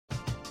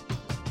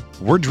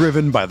We're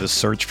driven by the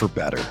search for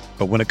better.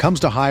 But when it comes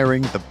to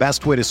hiring, the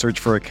best way to search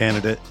for a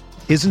candidate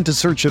isn't to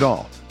search at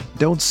all.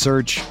 Don't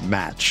search,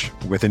 match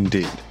with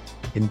Indeed.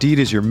 Indeed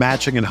is your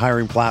matching and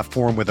hiring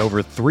platform with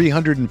over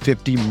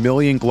 350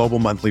 million global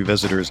monthly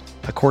visitors,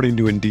 according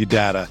to Indeed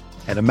data,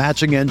 and a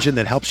matching engine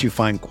that helps you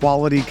find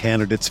quality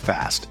candidates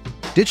fast.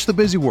 Ditch the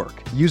busy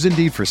work. Use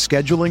Indeed for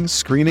scheduling,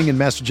 screening, and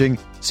messaging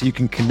so you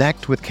can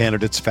connect with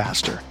candidates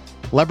faster.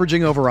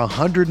 Leveraging over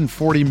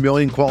 140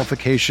 million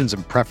qualifications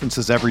and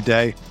preferences every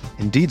day,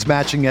 Indeed's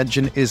matching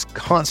engine is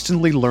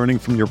constantly learning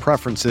from your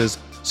preferences,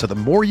 so the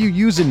more you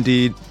use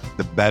Indeed,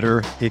 the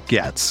better it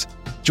gets.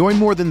 Join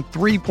more than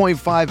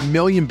 3.5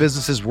 million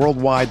businesses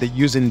worldwide that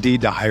use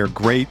Indeed to hire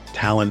great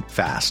talent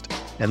fast.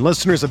 And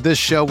listeners of this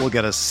show will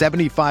get a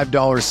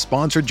 $75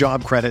 sponsored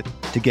job credit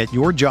to get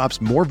your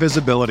jobs more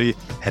visibility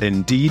at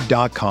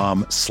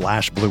Indeed.com/Blue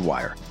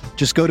Wire.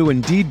 Just go to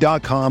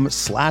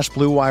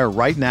Indeed.com/Blue Wire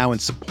right now and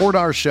support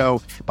our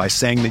show by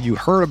saying that you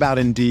heard about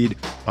Indeed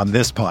on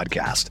this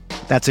podcast.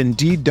 That's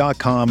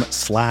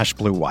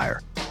Indeed.com/Blue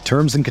Wire.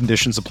 Terms and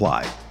conditions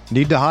apply.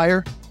 Need to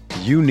hire?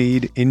 You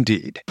need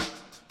Indeed.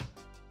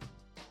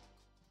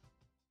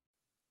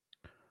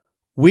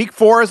 Week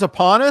 4 is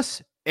upon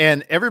us,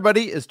 and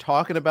everybody is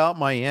talking about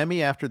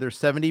Miami after their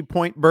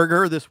 70-point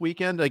burger this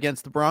weekend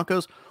against the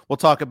Broncos. We'll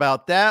talk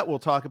about that. We'll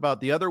talk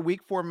about the other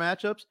Week 4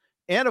 matchups,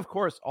 and, of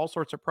course, all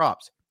sorts of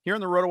props. Here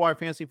on the RotoWire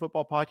Fantasy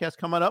Football Podcast,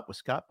 coming up with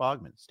Scott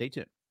Bogman. Stay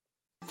tuned.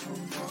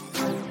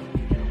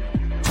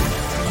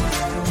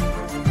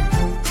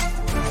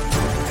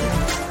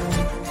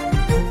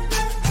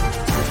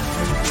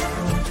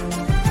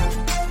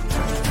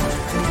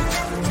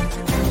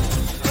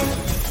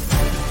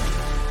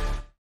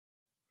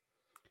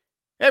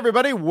 Hey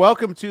everybody,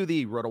 welcome to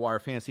the RotoWire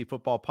Fantasy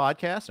Football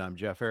Podcast. I'm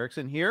Jeff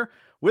Erickson here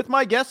with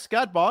my guest,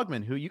 Scott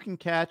Bogman, who you can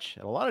catch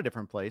at a lot of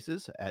different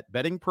places at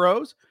Betting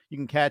Pros. You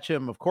can catch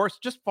him, of course,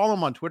 just follow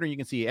him on Twitter. You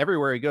can see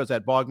everywhere he goes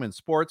at Bogman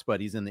Sports, but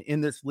he's in the In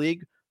This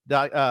League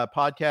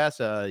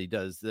podcast. He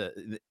does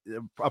a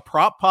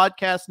prop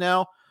podcast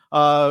now.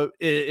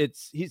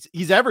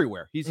 He's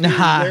everywhere. He's a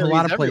lot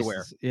of everywhere.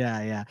 Places.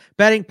 Yeah.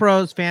 Betting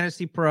Pros,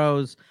 Fantasy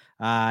Pros.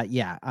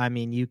 I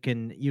mean, you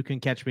can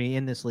catch me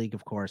in this league,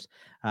 of course.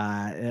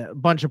 A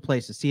bunch of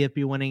places.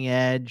 CFB Winning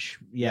Edge.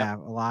 Yeah, yep.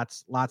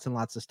 Lots and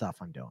lots of stuff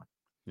I'm doing.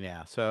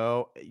 Yeah.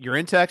 So you're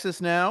in Texas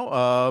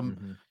now.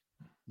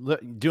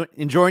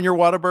 Enjoying your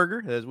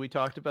Whataburger, as we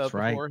talked about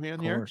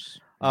beforehand here.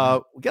 We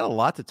got a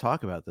lot to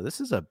talk about, though.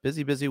 This is a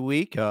busy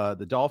week.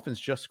 The Dolphins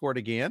just scored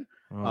again.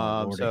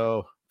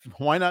 So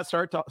why not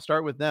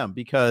start with them?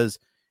 Because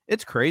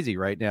it's crazy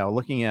right now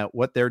looking at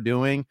what they're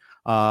doing.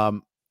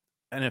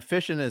 An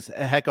efficient as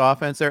heck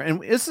offense there.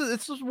 And this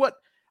is what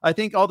I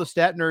think all the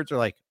stat nerds are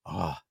like,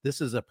 oh,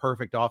 this is a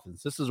perfect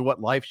offense. This is what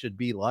life should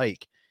be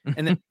like.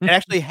 And it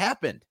actually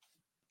happened.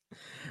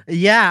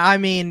 Yeah. I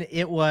mean,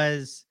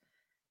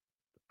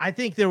 I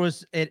think there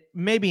was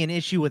maybe an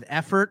issue with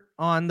effort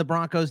on the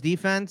Broncos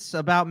defense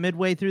about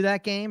midway through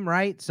that game.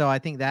 Right. So I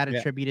think that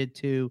attributed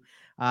to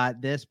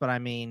this, but I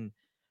mean,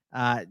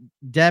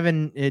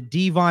 Devon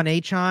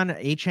Achan.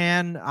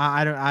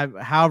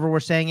 However we're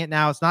saying it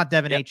now, it's not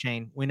Devon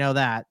Achan. We know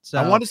that. So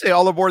I want to say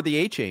all aboard the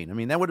A-chain. I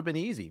mean, that would have been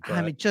easy.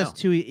 I mean, just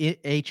two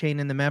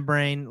A-chain in the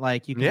membrane,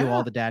 like you can do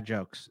all the dad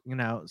jokes,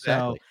 Exactly.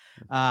 So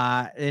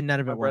and none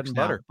of it works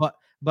now.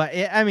 But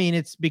I mean,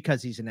 it's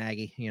because he's an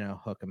Aggie,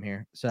 hook him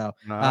here. So,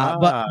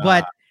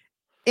 but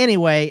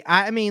anyway,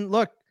 I mean,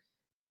 look,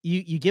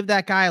 you give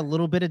that guy a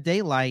little bit of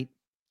daylight,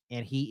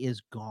 and he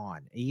is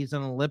gone. He's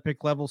an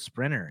Olympic level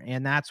sprinter.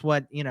 And that's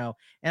what, and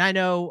I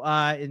know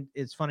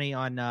it's funny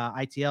on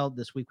ITL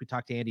this week, we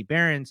talked to Andy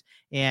Behrens,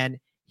 and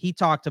he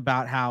talked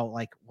about how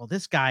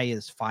this guy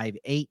is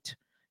 5'8",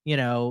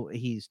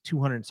 he's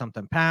 200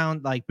 something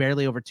pound, like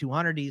barely over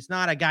 200. He's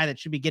not a guy that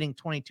should be getting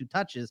 22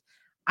 touches.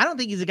 I don't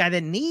think he's a guy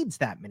that needs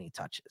that many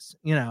touches.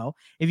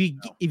 If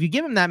you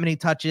give him that many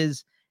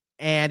touches,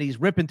 and he's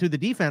ripping through the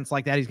defense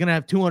like that, he's going to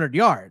have 200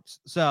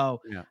 yards.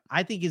 So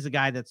I think he's a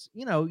guy that's,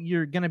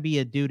 you're going to be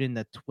a dude in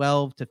the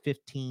 12 to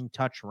 15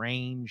 touch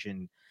range.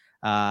 And,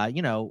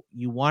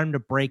 you want him to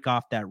break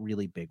off that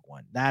really big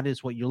one. That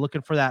is what you're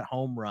looking for, that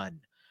home run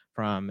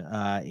from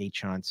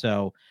Achan.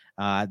 So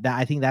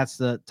I think that's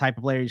the type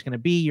of player he's going to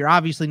be. You're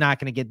obviously not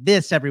going to get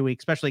this every week,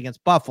 especially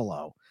against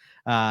Buffalo.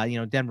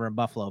 Denver and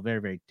Buffalo,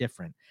 very, very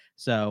different.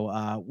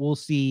 So we'll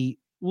see.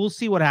 We'll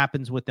see what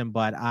happens with him,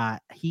 but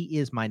he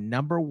is my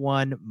number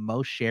one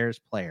most shares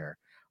player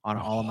on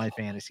all of my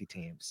fantasy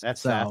teams.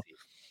 That's sassy.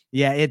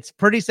 Yeah, it's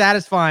pretty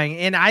satisfying.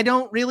 And I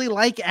don't really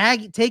like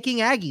taking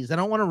Aggies. I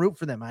don't want to root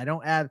for them. I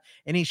don't have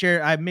any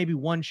share. I have maybe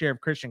one share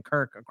of Christian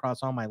Kirk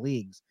across all my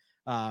leagues.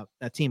 A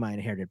team I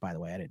inherited, by the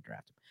way. I didn't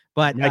draft him.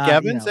 But Mike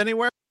Evans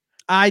anywhere?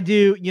 I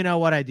do. You know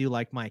what? I do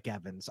like Mike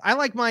Evans. I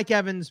like Mike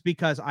Evans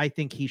because I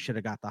think he should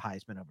have got the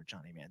Heisman over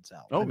Johnny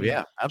Manziel. Oh,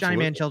 yeah,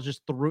 absolutely. Johnny Manziel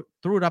just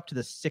threw it up to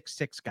the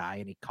 6'6" guy,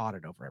 and he caught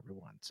it over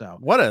everyone. So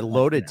what a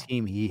loaded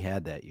team he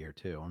had that year,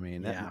 too. I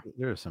mean, yeah.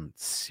 There's some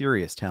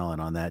serious talent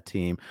on that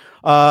team.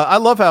 I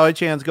love how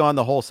Achan's gone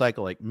the whole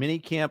cycle, like mini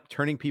camp,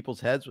 turning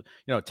people's heads.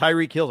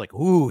 Tyreek Hill's like,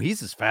 ooh,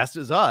 he's as fast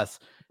as us.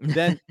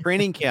 Then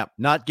training camp,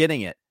 not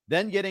getting it.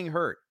 Then getting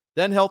hurt.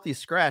 Then healthy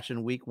scratch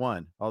in week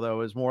 1. Although it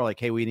was more like,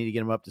 hey, we need to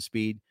get him up to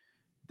speed.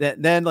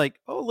 Then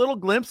little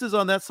glimpses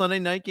on that Sunday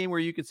night game where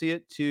you could see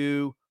it,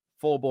 to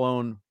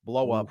full-blown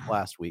blow-up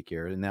last week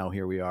here. And now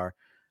here we are.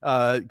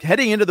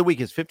 Heading into the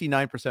week is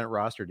 59%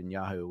 rostered in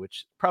Yahoo,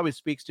 which probably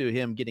speaks to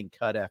him getting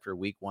cut after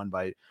week 1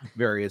 by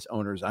various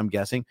owners, I'm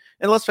guessing.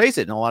 And let's face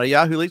it, in a lot of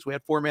Yahoo leagues, we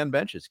had 4-man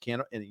benches.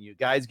 And you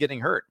guys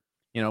getting hurt.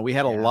 We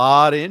had a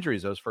lot of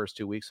injuries those first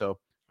 2 weeks, so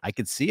I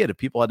could see it if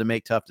people had to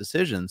make tough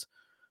decisions.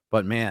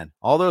 But, man,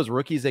 all those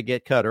rookies that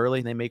get cut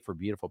early, they make for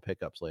beautiful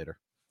pickups later.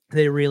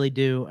 They really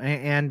do.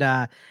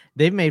 And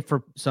they've made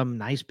for some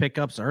nice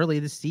pickups early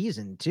this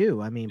season,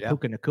 too. I mean,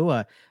 Puka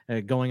Nacua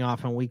going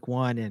off in week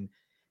 1 and,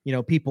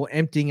 people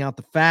emptying out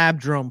the fab.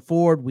 Jerome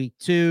Ford week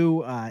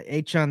 2,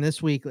 Achan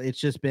this week.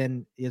 It's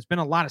been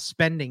a lot of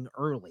spending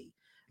early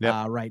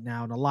right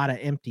now, and a lot of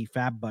empty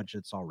fab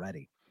budgets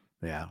already.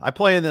 Yeah, I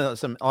play in a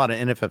lot of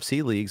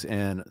NFFC leagues,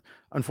 and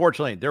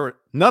unfortunately, there were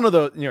none of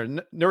those.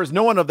 There was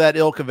no one of that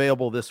ilk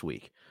available this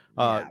week.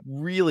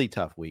 Really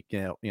tough week.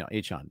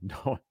 Achan.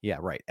 No, yeah,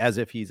 right. As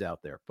if he's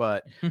out there,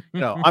 but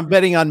I'm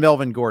betting on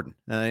Melvin Gordon.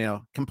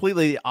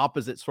 Completely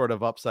opposite sort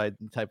of upside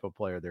type of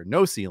player there.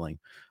 No ceiling.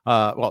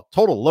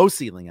 Total low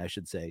ceiling, I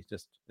should say.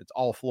 Just it's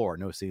all floor,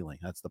 no ceiling.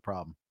 That's the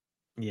problem.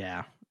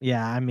 Yeah.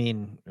 I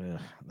mean,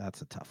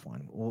 that's a tough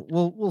one.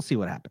 We'll see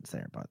what happens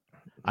there, but.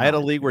 I had a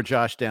league where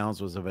Josh Downs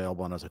was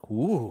available, and I was like,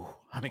 ooh,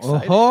 I'm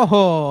excited.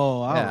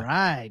 All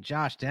right.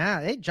 Josh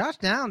Downs. Hey, Josh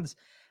Downs,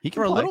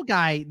 for a little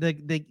guy,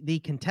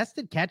 the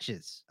contested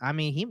catches. I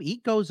mean, he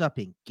goes up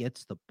and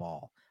gets the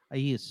ball.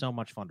 He is so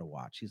much fun to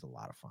watch. He's a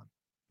lot of fun.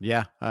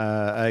 Yeah,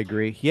 I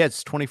agree. He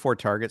has 24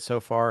 targets so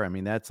far. I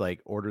mean, that's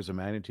like orders of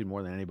magnitude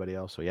more than anybody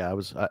else. So, yeah,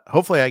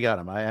 hopefully I got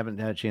him. I haven't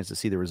had a chance to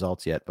see the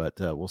results yet, but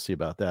we'll see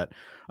about that.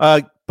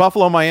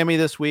 Buffalo, Miami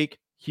this week.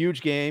 Huge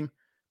game.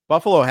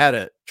 Buffalo had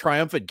a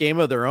triumphant game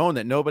of their own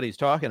that nobody's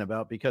talking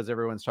about because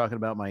everyone's talking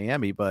about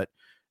Miami, but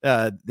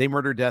they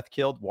murdered, death,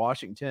 killed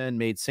Washington,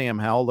 made Sam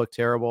Howell look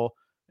terrible,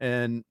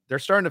 and they're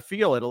starting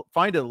to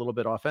find it a little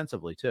bit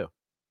offensively too.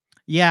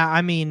 Yeah,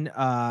 I mean,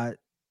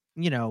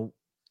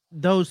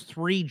 those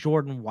 3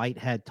 Jordan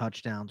Whitehead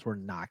touchdowns were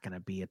not going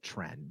to be a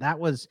trend. That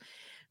was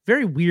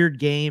very weird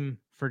game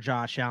for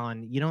Josh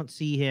Allen. You don't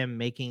see him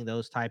making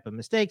those type of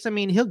mistakes. I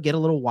mean, he'll get a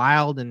little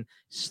wild and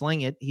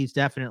sling it. He's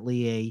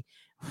definitely a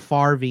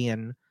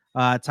Farvian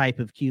type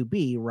of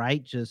QB,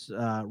 right? Just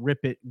grip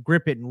it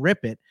and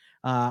rip it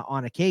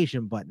on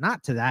occasion, but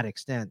not to that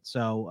extent.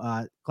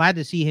 So glad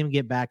to see him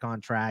get back on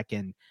track.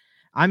 And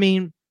I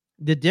mean,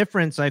 the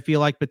difference I feel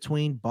like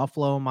between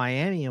Buffalo and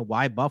Miami, and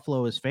why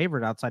Buffalo is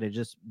favored outside of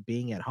just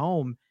being at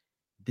home,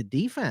 the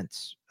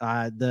defense,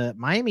 the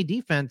Miami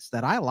defense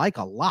that I like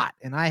a lot.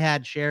 And I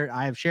have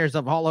shares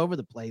of all over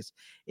the place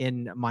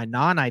in my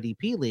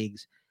non-IDP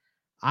leagues.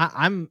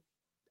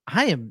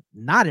 I am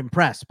not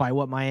impressed by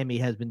what Miami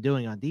has been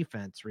doing on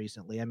defense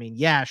recently. I mean,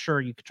 yeah, sure,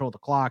 you control the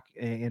clock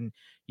and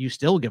you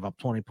still give up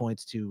 20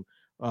 points to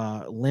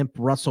limp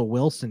Russell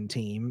Wilson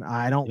team.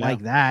 I don't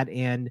like that.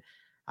 And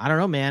I don't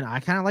know, man. I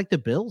kind of like the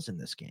Bills in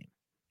this game.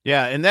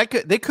 Yeah, and they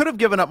could have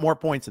given up more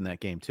points in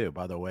that game too,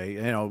 by the way.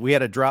 We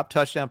had a drop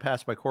touchdown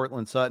pass by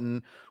Cortland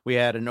Sutton. We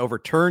had an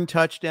overturned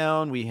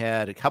touchdown. We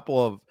had a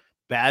couple of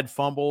bad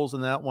fumbles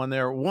in that one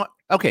there.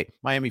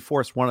 Miami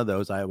forced one of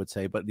those, I would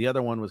say, but the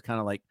other one was kind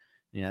of like,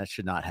 it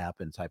should not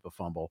happen type of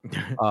fumble.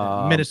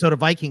 Minnesota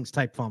Vikings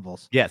type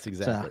fumbles. Yes,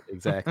 exactly. So.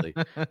 Exactly.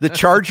 The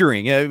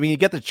chargering. I mean, you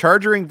get the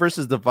chargering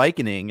versus the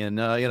Viking, and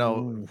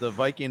the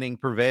Viking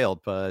prevailed.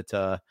 But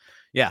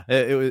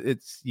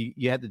it's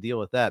you had to deal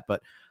with that.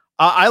 But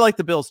I like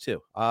the Bills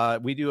too.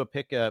 We do a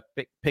pick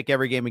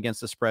every game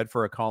against the spread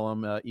for a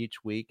column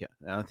each week.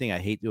 The only thing I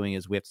hate doing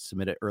is we have to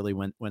submit it early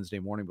Wednesday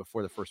morning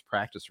before the first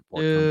practice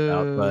report comes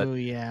out. But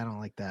yeah, I don't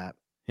like that.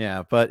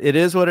 Yeah, but it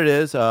is what it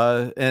is.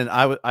 And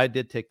I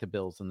did take the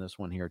Bills in this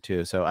one here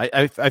too. So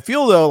I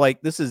feel though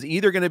like this is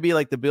either going to be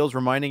like the Bills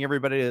reminding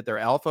everybody that they're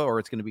alpha, or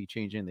it's going to be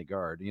changing the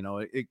guard.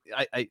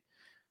 I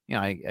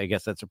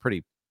guess that's a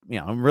pretty.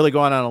 I'm really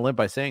going on a limb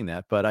by saying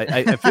that, but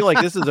I feel like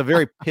this is a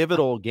very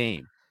pivotal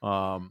game.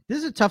 This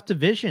is a tough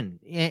division,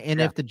 and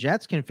if the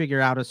Jets can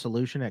figure out a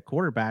solution at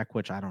quarterback,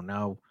 which I don't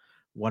know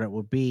what it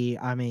would be.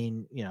 I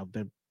mean,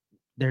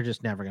 they're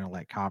just never going to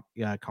let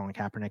Colin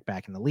Kaepernick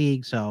back in the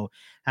league. So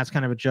that's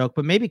kind of a joke,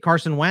 but maybe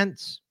Carson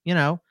Wentz, I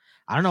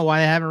don't know why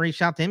they haven't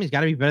reached out to him. He's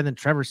got to be better than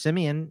Trevor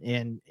Siemian,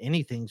 and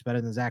anything's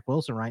better than Zach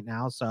Wilson right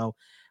now. So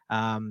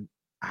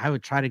I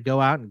would try to go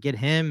out and get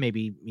him.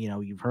 Maybe,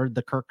 you've heard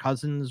the Kirk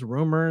Cousins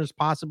rumors,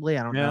 possibly.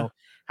 I don't know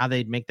how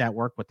they'd make that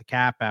work with the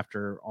cap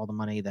after all the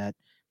money that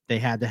they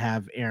had to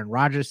have Aaron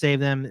Rodgers save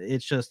them.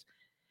 It's just,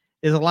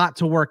 is a lot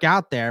to work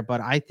out there.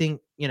 But I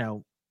think,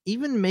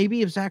 even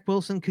maybe if Zach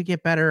Wilson could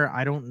get better,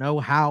 I don't know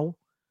how.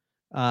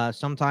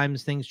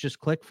 Sometimes things just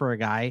click for a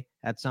guy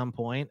at some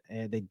point.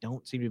 They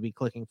don't seem to be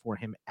clicking for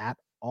him at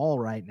all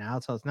right now.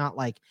 So it's not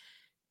like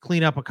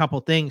clean up a couple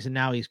things and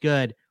now he's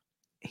good.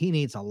 He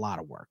needs a lot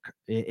of work.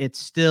 It's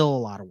still a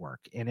lot of work.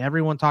 And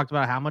everyone talked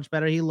about how much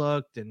better he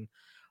looked and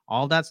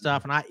all that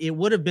stuff. And it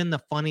would have been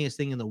the funniest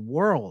thing in the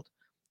world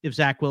if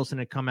Zach Wilson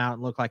had come out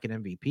and looked like an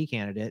MVP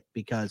candidate,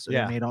 because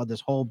they made all this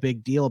whole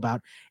big deal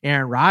about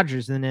Aaron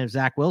Rodgers. And if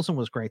Zach Wilson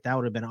was great, that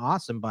would have been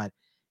awesome. But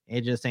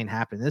it just ain't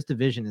happening. This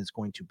division is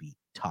going to be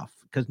tough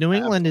because New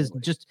England is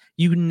just,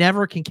 you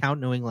never can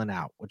count New England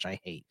out, which I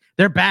hate.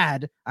 They're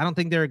bad. I don't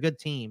think they're a good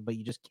team, but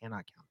you just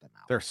cannot count them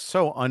out. They're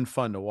so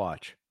unfun to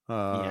watch.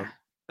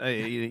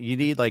 You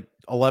need like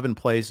 11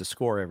 plays to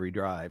score every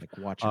drive. Like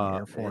watching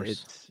Air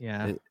Force.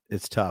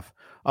 It's tough.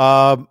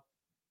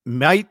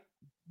 Might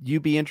you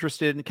be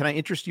interested? Can I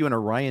interest you in a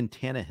Ryan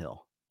Tannehill?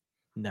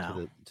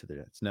 No. To the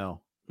Jets.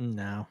 No.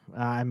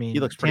 I mean, he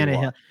looks pretty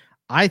Tannehill.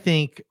 I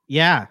think,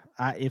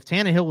 if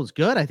Tannehill was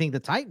good, I think the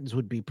Titans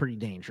would be pretty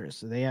dangerous.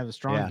 They have a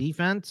strong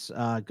defense,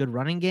 good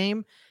running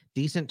game,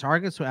 decent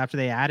targets. So after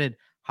they added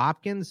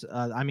Hopkins,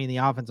 the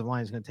offensive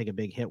line is going to take a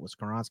big hit with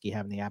Skoronski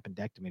having the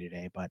appendectomy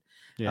today. But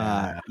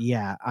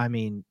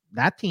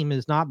that team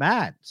is not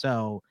bad.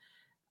 So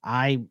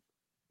I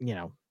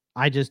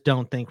just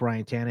don't think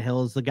Ryan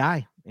Tannehill is the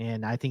guy.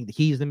 And I think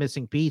he's the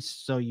missing piece.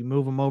 So you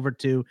move him over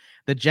to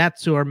the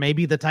Jets, who are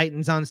maybe the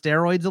Titans on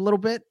steroids a little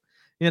bit.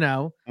 You're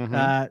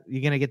going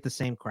to get the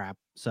same crap.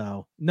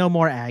 So no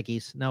more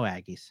Aggies, no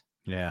Aggies.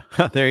 Yeah,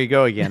 there you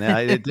go again.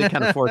 It did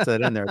kind of force that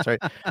in there. That's right.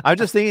 I'm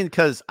just thinking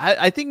because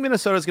I think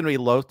Minnesota's going to be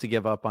loath to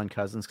give up on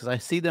Cousins because I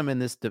see them in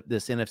this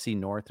NFC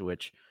North,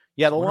 which,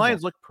 the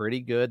Lions look pretty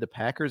good. The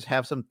Packers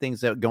have some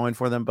things that going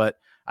for them, but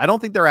I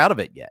don't think they're out of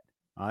it yet.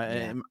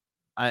 And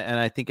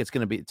I think it's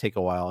going to take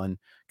a while. And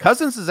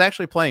Cousins is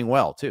actually playing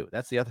well, too.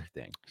 That's the other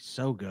thing.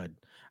 So good.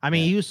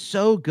 He was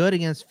so good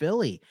against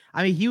Philly.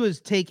 He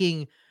was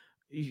taking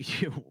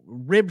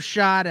rib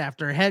shot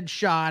after head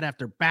shot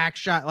after back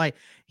shot. Like,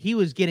 he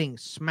was getting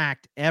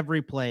smacked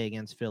every play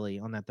against Philly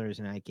on that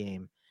Thursday night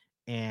game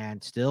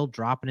and still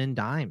dropping in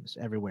dimes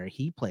everywhere.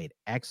 He played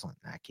excellent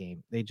in that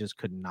game. They just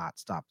could not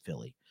stop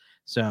Philly.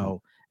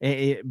 So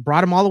it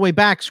brought him all the way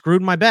back,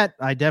 screwed my bet.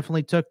 I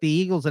definitely took the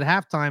Eagles at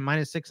halftime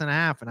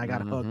 -6.5 and I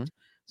got hooked.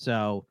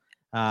 So,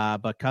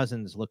 but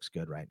Cousins looks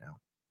good right now.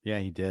 Yeah,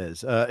 he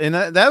does. And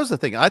that was the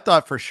thing. I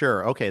thought for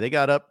sure, okay, they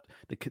got up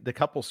the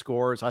couple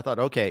scores. I thought,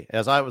 okay,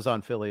 as I was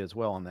on Philly as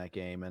well in that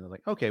game, and I was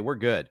like, okay, we're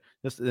good.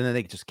 And then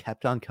they just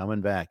kept on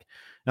coming back.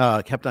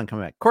 Of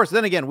course,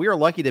 then again, we were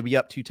lucky to be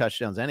up 2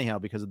 touchdowns anyhow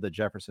because of the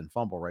Jefferson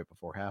fumble right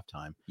before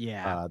halftime.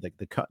 Yeah.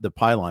 The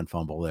pylon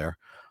fumble there.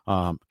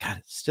 God,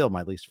 it's still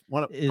my least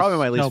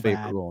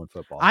favorite rule in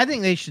football. I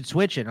think they should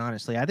switch it,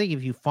 honestly. I think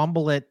if you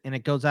fumble it and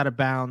it goes out of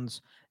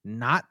bounds,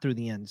 not through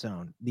the end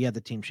zone, the other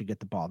team should get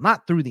the ball,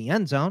 not through the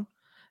end zone.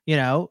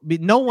 No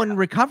one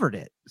recovered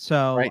it.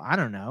 So right. I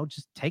don't know,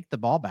 just take the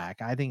ball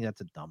back. I think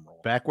that's a dumb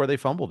rule. Back where they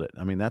fumbled it.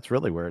 That's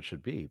really where it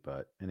should be.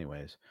 But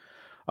anyways,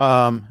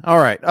 all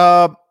right.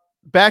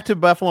 Back to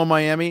Buffalo,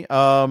 Miami.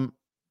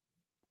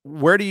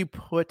 Where do you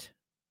put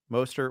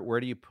Mostert? Where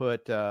do you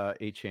put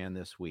Achane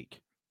this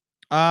week?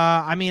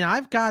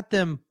 I've got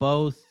them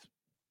both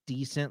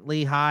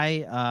decently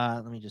high.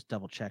 Let me just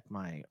double check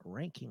my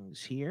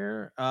rankings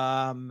here.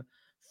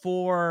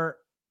 For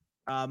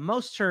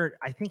Mostert,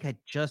 I think I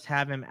just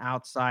have him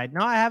outside.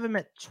 No, I have him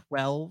at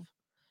 12.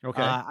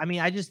 Okay.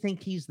 I just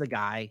think he's the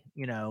guy.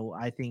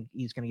 I think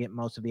he's going to get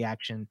most of the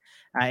action.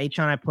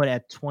 Achane I put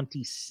at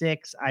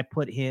 26. I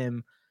put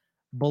him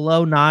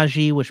below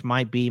Najee, which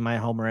might be my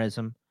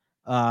homerism.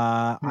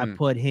 I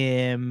put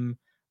him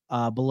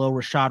below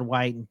Rachaad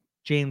White and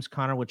James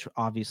Conner, which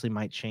obviously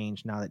might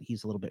change now that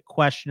he's a little bit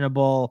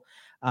questionable.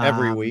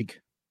 Every week.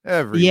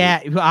 Week. Yeah.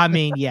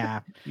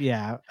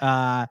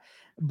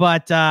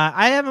 But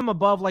I have him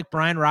above like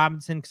Brian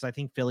Robinson because I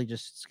think Philly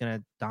just is going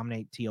to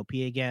dominate TOP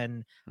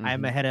again. I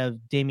am ahead of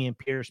Dameon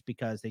Pierce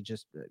because they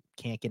just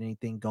can't get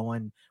anything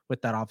going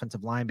with that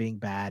offensive line being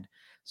bad.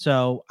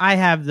 So I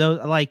have those,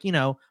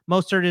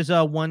 Mostert is a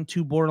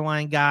 1-2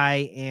 borderline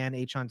guy and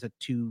Achane's a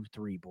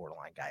 2-3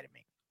 borderline guy to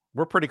me.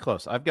 We're pretty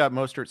close. I've got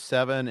Mostert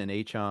 7 and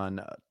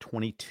Achane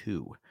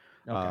 22.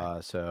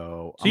 Okay.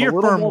 So I'm you're a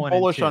little more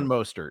bullish on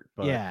Mostert.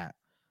 But... Yeah.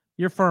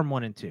 You're firm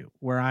 1 and 2,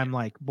 where I'm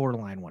like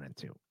borderline 1 and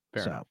 2.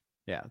 Fair so enough.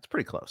 Yeah, it's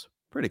pretty close.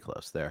 Pretty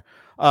close there.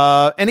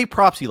 Any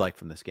props you like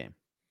from this game?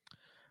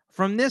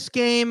 From this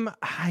game,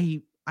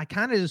 I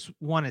kind of just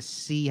want to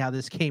see how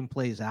this game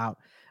plays out.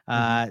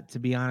 To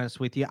be honest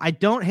with you, I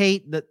don't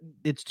hate that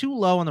it's too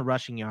low on the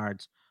rushing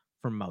yards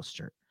for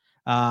Mostert.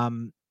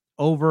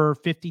 Over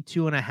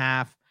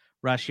 52.5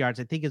 rush yards,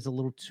 I think is a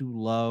little too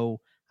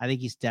low. I think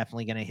he's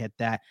definitely going to hit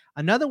that.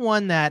 Another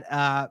one that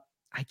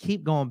I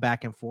keep going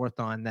back and forth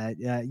on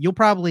that you'll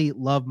probably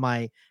love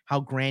how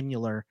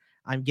granular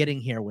I'm getting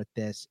here with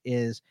this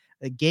is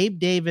Gabe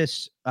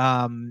Davis.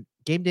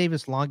 Gabe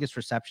Davis' longest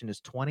reception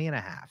is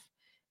 20.5.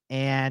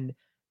 And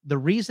the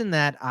reason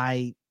that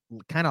I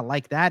kind of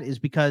like that is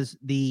because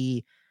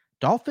the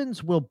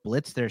Dolphins will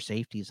blitz their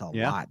safeties a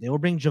lot. They will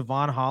bring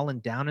Javon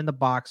Holland down in the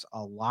box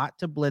a lot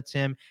to blitz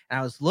him. And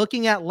I was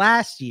looking at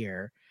last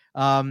year,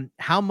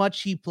 how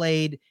much he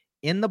played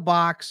in the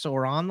box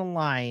or on the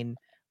line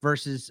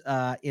versus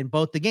in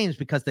both the games,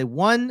 because they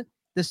won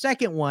the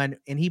second one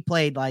and he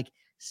played like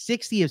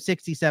 60 of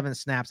 67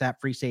 snaps at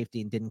free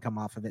safety and didn't come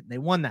off of it. They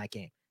won that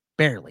game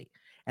barely.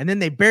 And then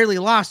they barely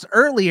lost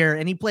earlier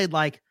and he played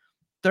like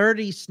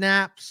 30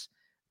 snaps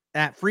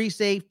at free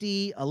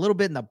safety, a little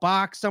bit in the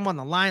box, some on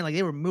the line. Like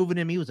they were moving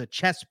him. He was a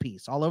chess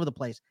piece all over the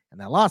place,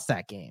 and they lost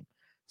that game.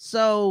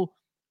 So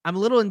I'm a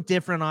little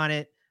indifferent on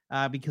it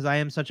because I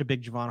am such a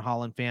big Javon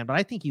Holland fan. But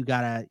I think you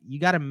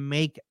gotta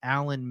make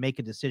Allen make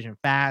a decision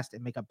fast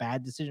and make a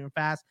bad decision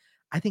fast.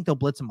 I think they'll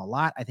blitz him a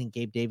lot. I think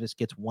Gabe Davis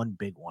gets one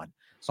big one.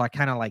 So I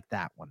kind of like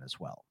that one as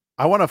well.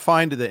 I want to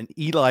find an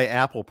Eli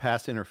Apple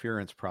pass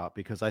interference prop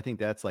because I think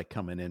that's like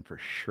coming in for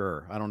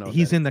sure. I don't know.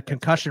 He's in the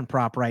concussion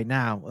prop right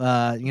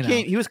now.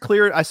 He was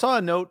cleared. I saw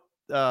a note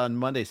on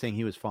Monday saying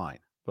he was fine,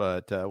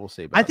 but we'll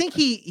see. I think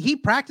he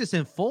practiced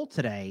in full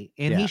today,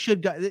 and he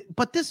should go.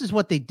 But this is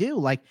what they do.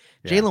 Like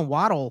Jalen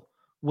Waddle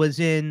was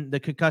in the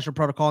concussion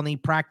protocol, and he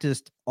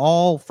practiced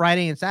all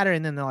Friday and Saturday,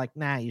 and then they're like,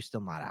 "Nah, you're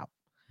still not out."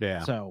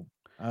 Yeah. So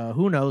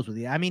who knows with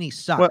you? I mean, he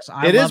sucks.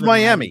 Well, it is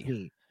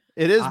Miami.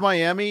 It is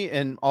Miami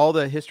and all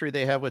the history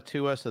they have with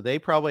Tua, so they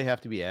probably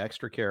have to be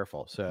extra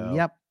careful.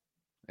 So,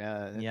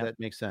 that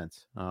makes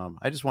sense.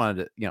 I just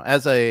wanted to,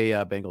 as a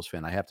Bengals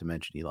fan, I have to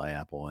mention Eli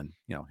Apple and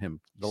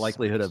him, the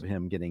likelihood of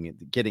him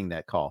getting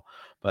that call.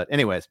 But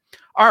anyways,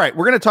 all right,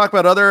 we're going to talk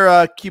about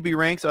other QB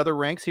ranks, other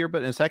ranks here,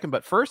 but in a second.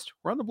 But first,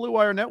 we're on the Blue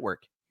Wire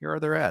Network. Here are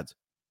their ads.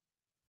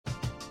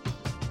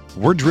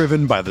 We're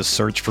driven by the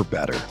search for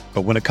better,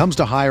 but when it comes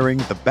to hiring,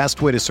 the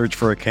best way to search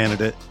for a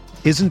candidate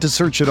isn't to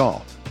search at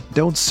all.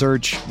 Don't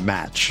search,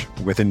 match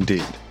with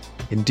Indeed.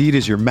 Indeed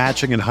is your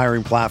matching and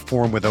hiring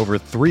platform with over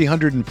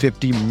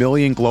 350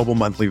 million global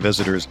monthly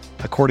visitors,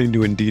 according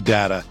to Indeed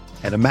data,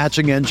 and a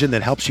matching engine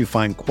that helps you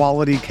find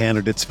quality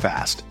candidates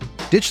fast.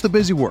 Ditch the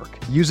busy work.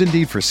 Use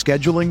Indeed for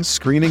scheduling,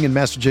 screening, and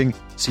messaging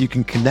so you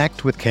can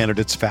connect with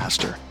candidates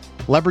faster.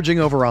 Leveraging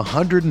over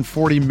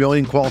 140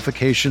 million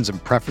qualifications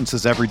and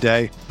preferences every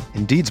day,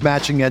 Indeed's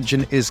matching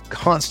engine is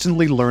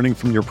constantly learning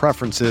from your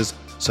preferences,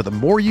 so the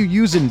more you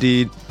use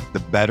Indeed, the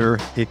better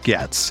it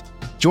gets.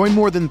 Join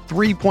more than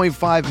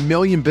 3.5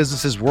 million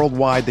businesses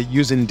worldwide that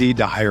use Indeed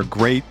to hire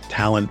great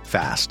talent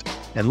fast.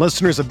 And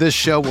listeners of this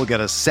show will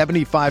get a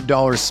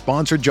 $75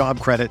 sponsored job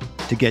credit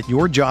to get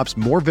your jobs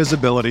more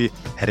visibility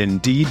at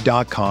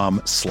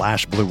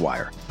Indeed.com/Blue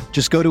Wire.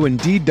 Just go to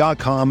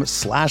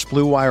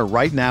Indeed.com/Blue Wire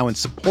right now and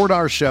support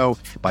our show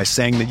by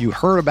saying that you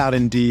heard about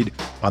Indeed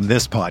on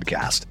this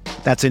podcast.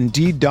 That's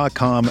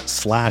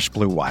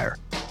Indeed.com/Blue Wire.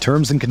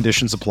 Terms and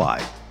conditions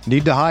apply.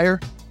 Need to hire?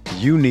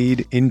 You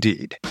need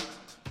Indeed.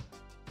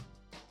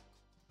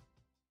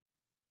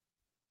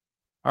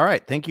 All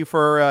right. Thank you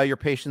for your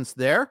patience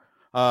there.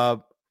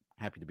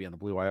 Happy to be on the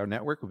Blue Wire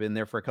Network. We've been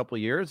there for a couple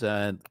of years.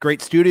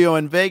 Great studio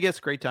in Vegas.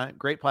 Great time.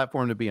 Great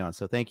platform to be on.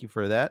 So thank you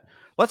for that.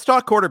 Let's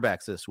talk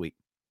quarterbacks this week.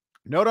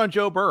 Note on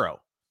Joe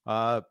Burrow.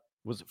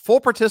 Was a full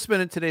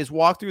participant in today's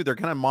walkthrough. They're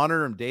kind of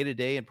monitoring him day to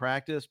day in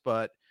practice,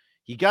 but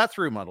he got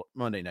through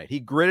Monday night. He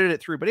gritted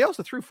it through, but he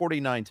also threw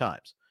 49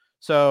 times.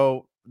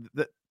 So,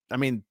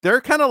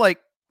 they're kind of like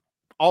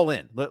all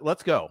in.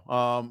 Let's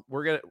go.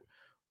 We're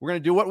gonna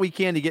do what we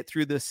can to get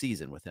through this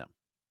season with him.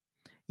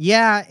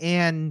 Yeah,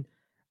 and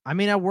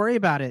I worry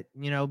about it,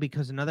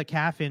 because another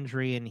calf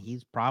injury, and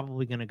he's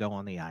probably going to go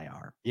on the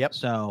IR. Yep.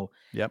 So,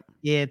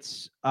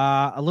 it's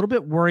a little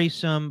bit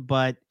worrisome,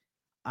 but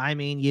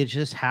you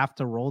just have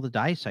to roll the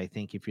dice, I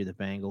think, if you're the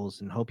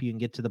Bengals, and hope you can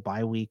get to the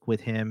bye week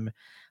with him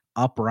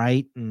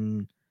upright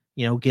and,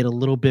 get a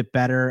little bit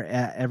better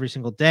every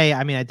single day.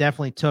 I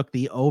definitely took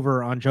the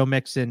over on Joe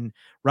Mixon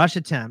rush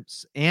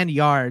attempts and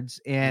yards,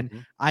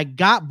 and I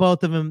got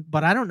both of them,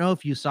 but I don't know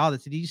if you saw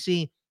this. Did you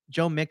see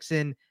Joe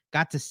Mixon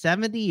got to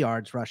 70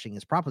 yards rushing?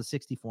 His prop was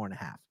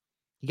 64.5.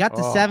 He got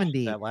to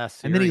 70,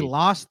 and then he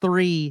lost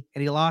 3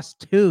 and he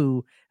lost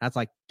 2. And I was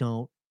like,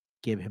 don't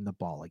give him the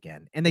ball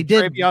again. And they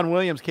did. Travion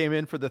Williams came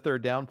in for the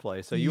third down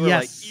play. So you were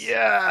like,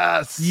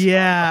 yes.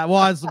 Yeah. Well,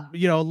 I was,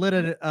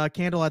 lit a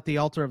candle at the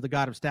altar of the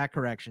God of stat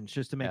corrections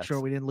just to make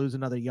sure we didn't lose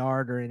another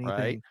yard or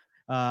anything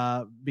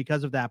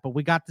because of that. But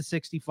we got the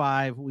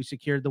 65. We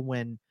secured the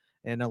win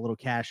and a little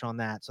cash on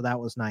that. So that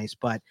was nice.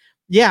 But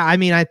yeah,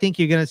 I think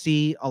you're going to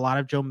see a lot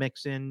of Joe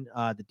Mixon.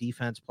 The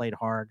defense played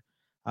hard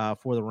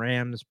for the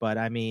Rams. But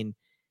even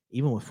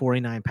with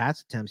 49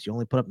 pass attempts, you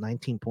only put up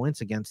 19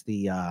 points against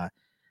the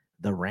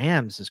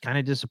Rams is kind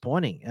of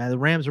disappointing. The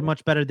Rams are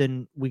much better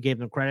than we gave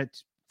them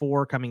credit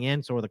for coming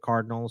in. So are the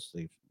Cardinals.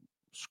 They've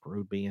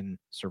screwed being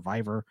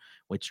Survivor,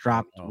 which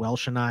dropped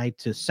Welsh and I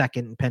to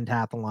second in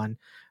pentathlon,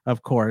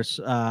 of course.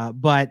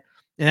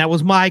 And that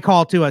was my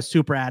call too. I was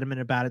super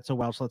adamant about it. So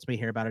Welsh lets me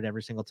hear about it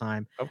every single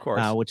time, of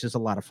course, which is a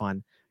lot of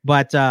fun.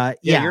 But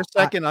you're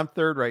second. I'm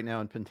third right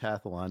now in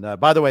pentathlon.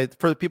 By the way,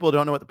 for the people who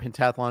don't know what the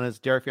pentathlon is,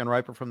 Derek Van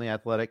Riper from The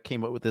Athletic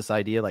came up with this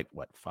idea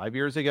 5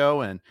 years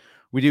ago, and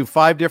we do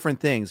 5 different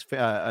things: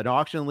 an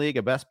auction league,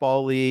 a best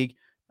ball league,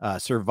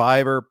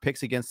 Survivor,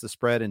 picks against the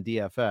spread, and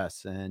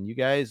DFS. And you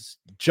guys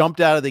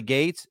jumped out of the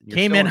gates.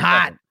 Came in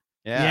hot. Second.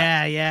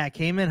 Yeah.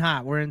 Came in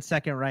hot. We're in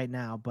second right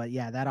now, but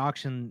yeah, that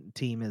auction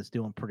team is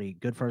doing pretty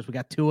good for us. We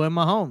got Tua and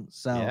Mahomes,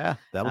 so yeah,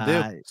 that'll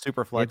do.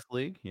 Super flex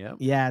league.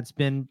 Yeah, it's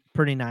been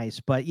pretty nice,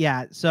 but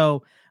yeah,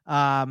 so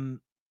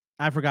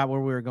I forgot where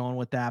we were going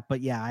with that,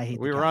 but yeah, I hate.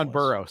 We were on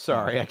Burrow.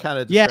 Sorry, I kind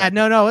of. Yeah,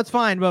 no, it's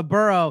fine. But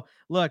Burrow,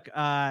 look,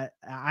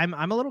 I'm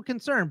a little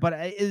concerned, but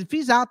if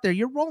he's out there,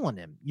 you're rolling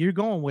him. You're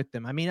going with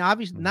him. I mean,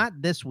 obviously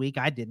not this week.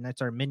 I didn't. I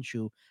started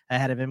Minshew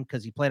ahead of him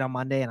because he played on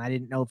Monday, and I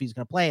didn't know if he's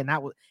going to play, and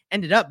that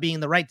ended up being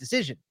the right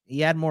decision. He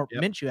had more.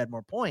 Minshew had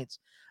more points,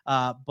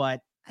 but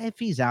if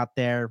he's out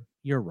there,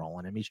 you're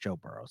rolling him. He's Joe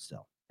Burrow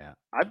still. Yeah,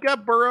 I've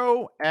got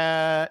Burrow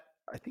at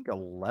I think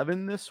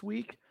 11 this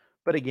week,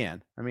 but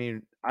again, I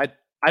mean,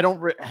 I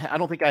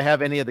don't think I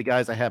have any of the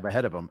guys I have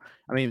ahead of him.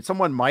 I mean,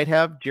 someone might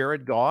have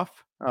Jared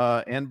Goff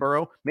and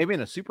Burrow. Maybe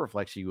in a super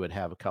flex you would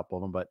have a couple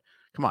of them, but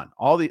come on,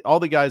 all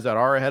the guys that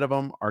are ahead of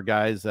them are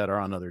guys that are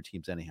on other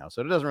teams anyhow.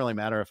 So it doesn't really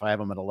matter if I have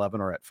them at 11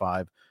 or at 5.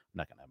 I'm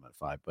not gonna have them at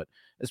 5, but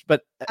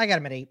I got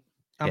him at 8.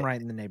 I'm right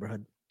in the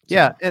neighborhood. So.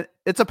 Yeah,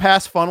 it's a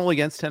pass funnel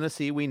against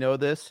Tennessee. We know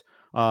this.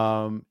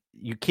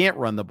 You can't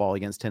run the ball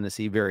against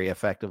Tennessee very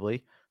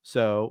effectively,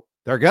 so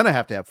they're gonna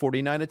have to have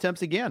 49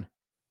 attempts again.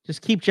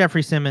 Just keep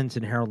Jeffrey Simmons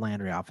and Harold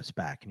Landry off his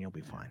back, and you'll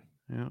be fine.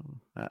 Yeah,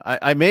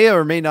 I may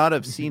or may not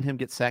have seen him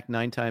get sacked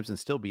 9 times and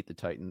still beat the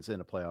Titans in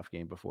a playoff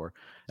game before.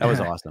 That was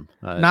awesome.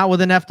 Not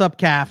with an effed up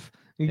calf.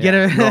 You get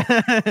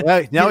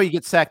it. Now he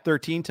gets sacked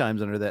 13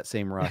 times under that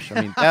same rush.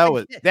 I mean,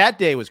 that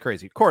day was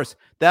crazy. Of course,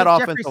 that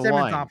offensive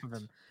line. Off of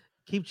him.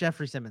 Keep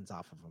Jeffrey Simmons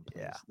off of him.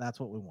 Please. Yeah, that's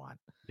what we want.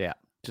 Yeah.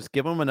 Just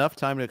give them enough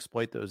time to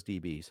exploit those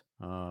DBs.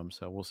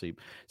 So we'll see.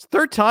 It's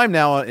third time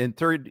now in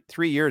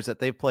 3 years that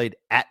they've played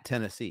at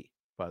Tennessee.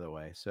 By the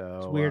way, so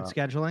it's weird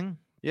scheduling.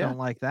 Yeah, don't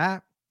like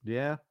that.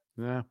 Yeah.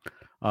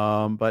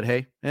 But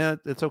hey,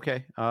 it's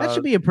okay. That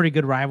should be a pretty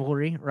good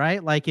rivalry,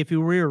 right? Like if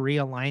you were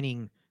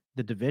realigning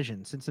the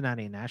division,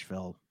 Cincinnati and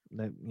Nashville,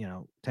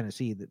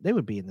 Tennessee, they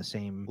would be in the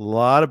same. A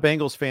lot of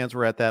Bengals fans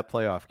were at that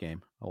playoff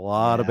game. A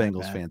lot of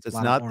Bengals fans. It's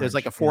not. There's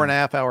like a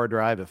 4.5 hour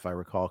drive, if I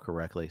recall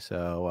correctly.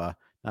 So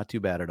not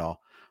too bad at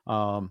all.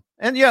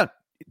 And yeah,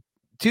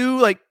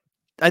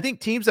 I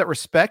think teams that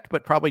respect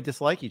but probably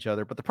dislike each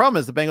other. But the problem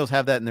is the Bengals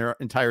have that in their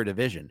entire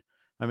division.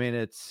 I mean,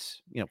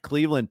 it's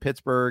Cleveland,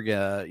 Pittsburgh,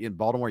 in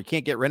Baltimore. You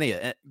can't get rid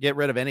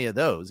of any of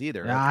those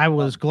either. Yeah, I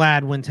was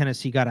glad when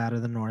Tennessee got out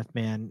of the North,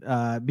 man,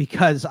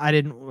 because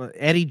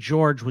Eddie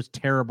George was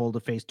terrible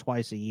to face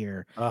twice a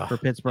year for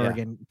Pittsburgh,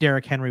 and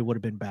Derrick Henry would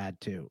have been bad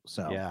too.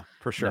 So yeah,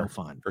 for sure, no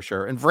fun for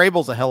sure. And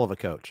Vrabel's a hell of a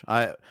coach.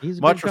 He's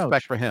a much good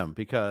respect coach. for him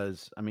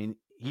because I mean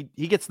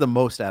he gets the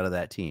most out of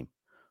that team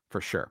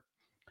for sure.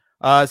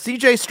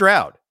 CJ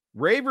Stroud,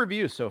 rave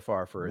reviews so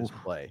far for his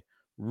play.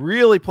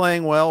 Really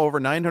playing well, over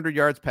 900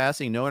 yards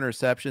passing, no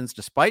interceptions,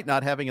 despite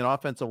not having an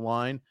offensive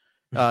line.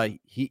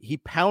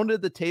 He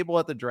pounded the table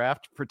at the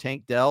draft for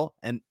Tank Dell,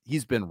 and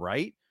he's been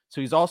right.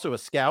 So he's also a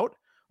scout,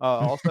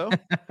 also.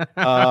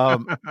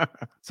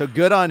 So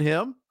good on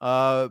him.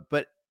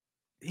 But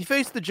he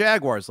faced the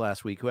Jaguars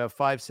last week, who have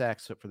 5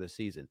 sacks for the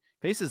season.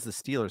 Faces the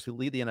Steelers, who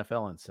lead the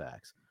NFL in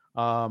sacks.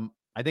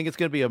 I think it's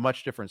going to be a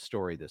much different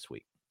story this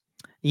week.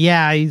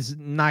 Yeah, he's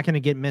not going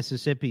to get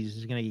Mississippi's.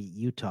 He's going to get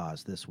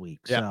Utah's this week.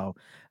 Yeah. So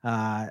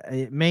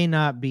it may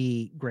not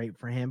be great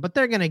for him, but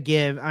they're going to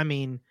give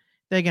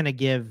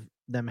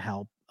them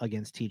help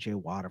against TJ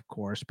Watt, of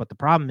course. But the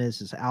problem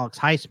is Alex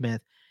Highsmith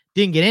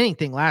didn't get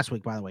anything last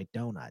week, by the way.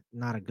 Donut,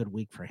 not a good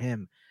week for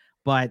him.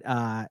 But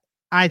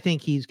I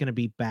think he's going to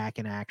be back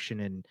in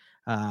action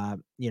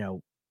and,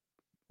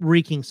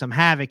 wreaking some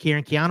havoc here.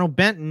 And Keanu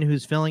Benton,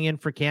 who's filling in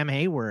for Cam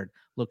Hayward,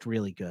 looked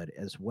really good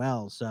as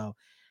well. So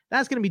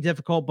that's going to be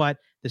difficult, but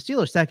the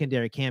Steelers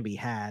secondary can be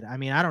had. I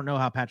mean, I don't know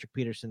how Patrick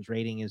Peterson's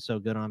rating is so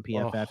good on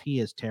PFF. He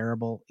is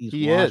terrible.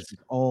 He's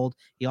old.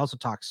 He also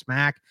talks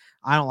smack.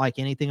 I don't like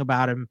anything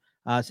about him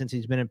since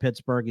he's been in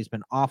Pittsburgh. He's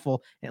been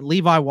awful. And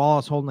Levi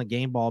Wallace holding the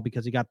game ball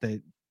because he got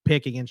the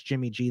pick against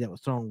Jimmy G that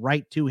was thrown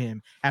right to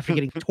him after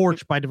getting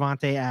torched by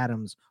Devontae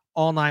Adams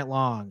all night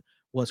long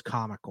was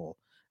comical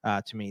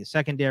to me. The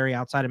secondary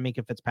outside of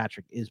Minka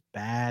Fitzpatrick is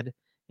bad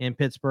in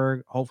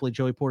Pittsburgh. Hopefully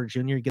Joey Porter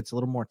Jr. gets a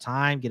little more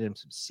time, get him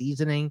some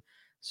seasoning.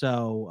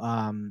 So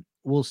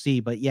we'll see.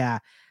 But yeah,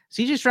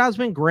 CJ Stroud's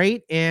been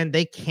great and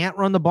they can't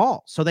run the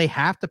ball. So they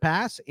have to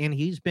pass. And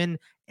he's been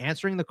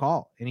answering the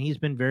call and he's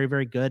been very,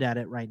 very good at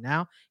it right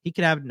now. He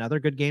could have another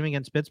good game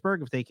against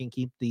Pittsburgh if they can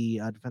keep the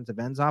defensive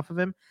ends off of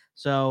him.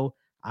 So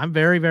I'm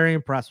very, very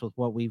impressed with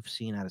what we've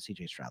seen out of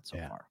CJ Stroud so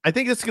far. I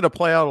think it's going to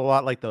play out a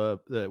lot like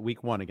the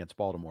week 1 against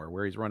Baltimore,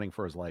 where he's running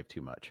for his life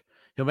too much.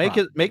 He'll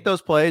make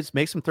those plays,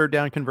 make some third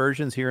down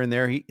conversions here and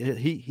there.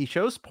 He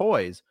shows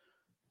poise,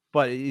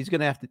 but he's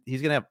going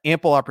to have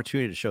ample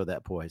opportunity to show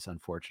that poise.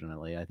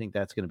 Unfortunately, I think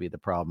that's going to be the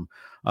problem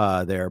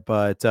there.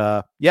 But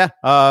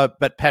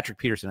but Patrick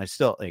Peterson, I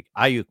still like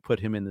Ayuk put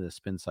him into the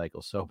spin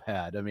cycle so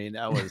bad. I mean,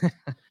 that was.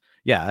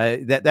 Yeah,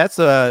 that's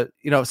I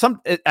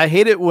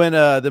hate it when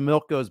the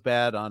milk goes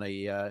bad on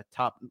a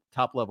top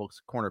level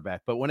cornerback,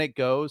 but when it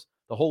goes,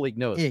 the whole league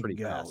knows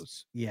pretty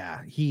fast.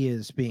 Yeah, he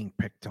is being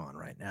picked on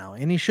right now,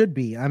 and he should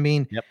be. I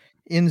mean,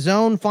 in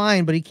zone,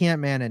 fine, but he can't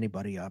man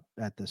anybody up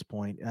at this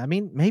point. I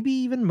mean, maybe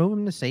even move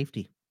him to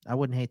safety. I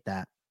wouldn't hate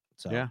that.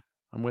 So yeah,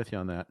 I'm with you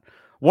on that.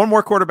 One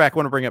more quarterback I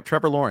want to bring up,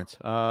 Trevor Lawrence.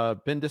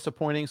 Been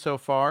disappointing so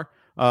far.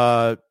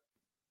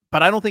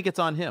 But I don't think it's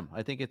on him.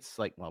 I think it's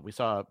like, well, we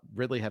saw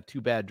Ridley have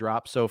 2 bad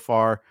drops so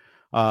far.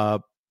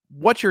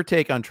 What's your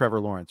take on Trevor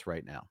Lawrence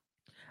right now?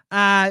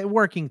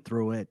 Working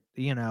through it,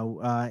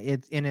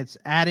 it's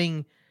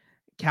adding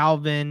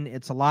Calvin.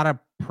 It's a lot of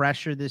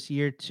pressure this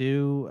year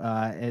too.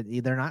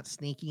 They're not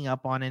sneaking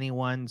up on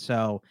anyone.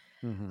 So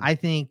I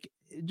think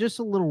just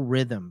a little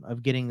rhythm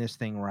of getting this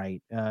thing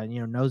right.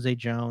 Nose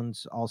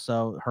Jones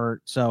also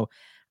hurt. So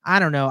I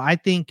don't know. I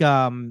think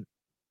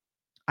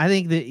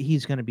that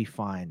he's going to be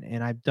fine.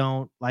 And I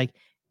don't like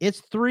it's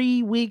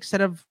 3 weeks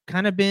that have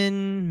kind of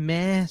been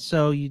meh.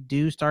 So you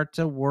do start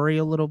to worry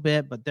a little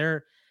bit, but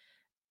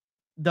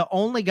the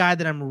only guy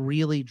that I'm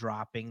really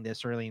dropping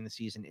this early in the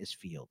season is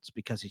Fields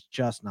because he's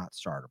just not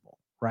startable,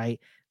 right?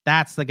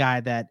 That's the guy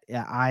that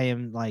I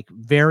am like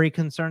very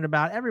concerned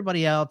about.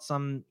 Everybody else,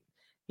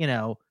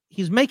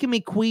 he's making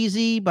me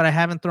queasy, but I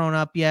haven't thrown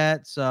up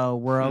yet. So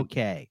we're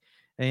okay.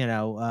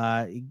 Be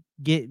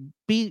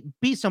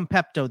some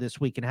Pepto this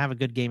week and have a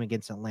good game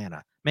against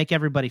Atlanta. Make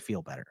everybody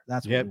feel better.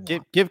 That's what we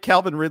want. Give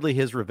Calvin Ridley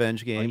his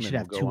revenge game. He should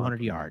have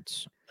 200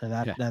 yards.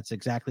 That's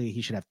exactly.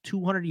 He should have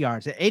 200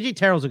 yards. AJ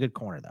Terrell's a good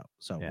corner though,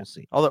 so we'll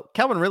see. Although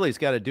Calvin Ridley's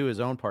got to do his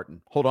own part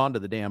and hold on to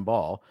the damn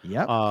ball.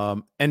 Yep.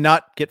 And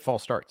not get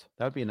false starts.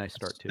 That would be a nice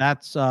start too.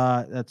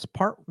 That's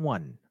part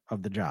 1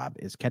 of the job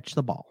is catch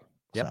the ball.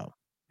 Yep. So.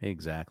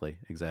 Exactly.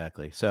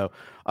 So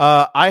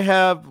I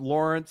have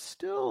Lawrence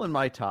still in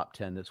my top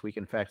 10 this week.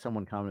 In fact,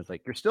 someone commented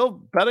like, "You're still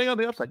betting on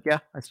the upside?" Yeah,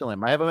 I still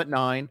am. I have him at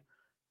 9,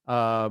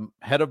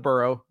 head of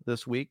Burrow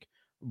this week.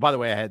 By the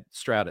way, I had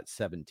Stroud at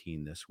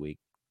 17 this week,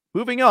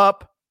 moving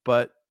up,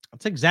 but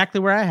that's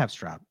exactly where I have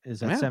Stroud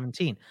is at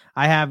 17.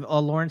 I have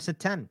Lawrence at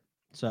 10,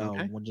 so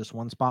just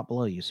one spot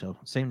below you. So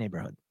same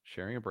neighborhood.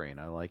 Sharing a brain.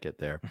 I like it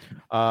there.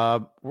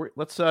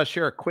 Let's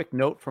share a quick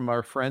note from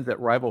our friends at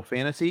Rival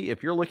Fantasy.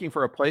 If you're looking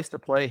for a place to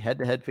play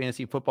head-to-head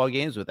fantasy football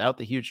games without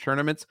the huge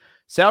tournaments,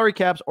 salary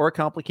caps, or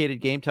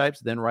complicated game types,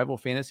 then Rival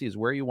Fantasy is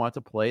where you want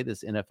to play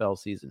this NFL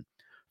season.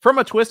 From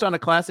a twist on a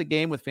classic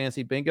game with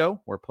Fantasy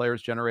Bingo, where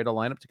players generate a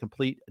lineup to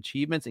complete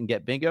achievements and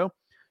get bingo,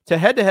 to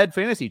head-to-head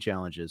fantasy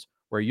challenges,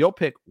 where you'll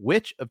pick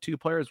which of 2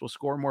 players will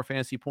score more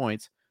fantasy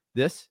points,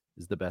 this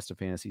is the best of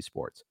fantasy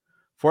sports.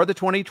 For the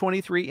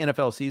 2023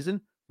 NFL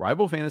season,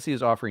 Rival Fantasy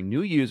is offering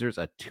new users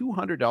a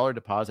 $200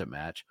 deposit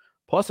match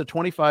plus a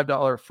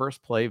 $25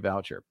 first play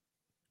voucher.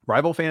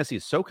 Rival Fantasy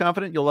is so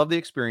confident you'll love the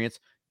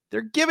experience,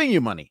 they're giving you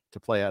money to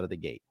play out of the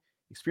gate.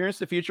 Experience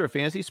the future of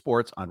fantasy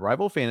sports on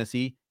Rival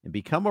Fantasy and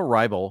become a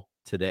rival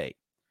today.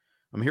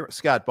 I'm here with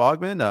Scott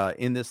Bogman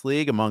in this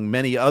league, among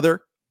many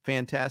other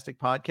fantastic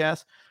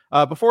podcasts.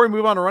 Before we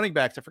move on to running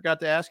backs, I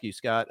forgot to ask you,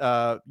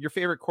 Scott, your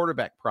favorite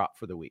quarterback prop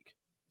for the week.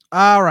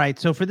 All right.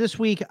 So for this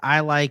week, I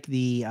like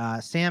the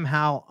Sam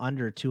Howell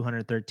under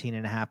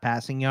 213.5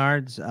 passing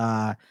yards.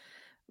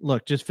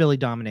 Look, just Philly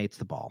dominates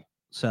the ball.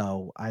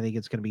 So I think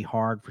it's going to be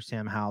hard for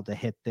Sam Howell to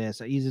hit this.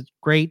 He's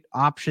great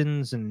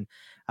options, and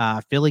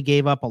Philly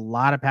gave up a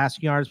lot of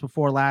passing yards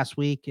before last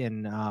week,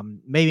 and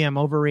maybe I'm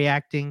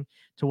overreacting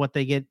to what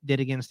they did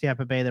against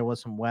Tampa Bay. There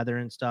was some weather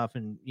and stuff,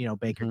 and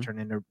Baker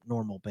turned into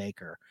normal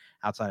Baker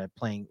outside of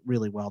playing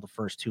really well the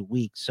first 2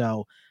 weeks.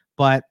 So,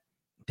 but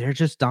they're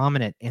just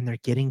dominant and they're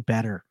getting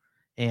better.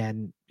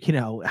 And,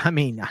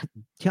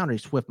 DeAndre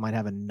Swift might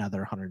have another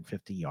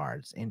 150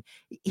 yards and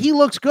he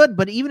looks good,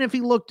 but even if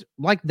he looked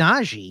like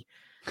Najee,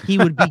 he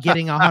would be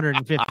getting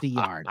 150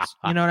 yards.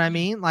 You know what I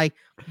mean? Like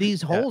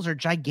these holes are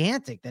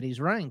gigantic that he's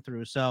running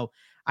through. So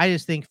I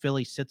just think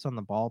Philly sits on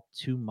the ball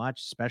too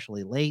much,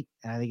 especially late.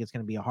 And I think it's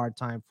going to be a hard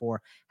time for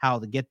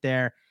Howell to get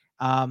there.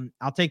 I'll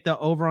take the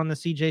over on the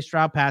CJ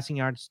Stroud passing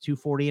yards,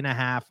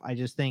 240.5. I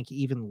just think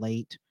even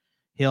late,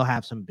 he'll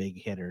have some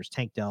big hitters.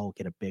 Tank Dell will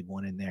get a big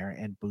one in there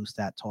and boost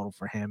that total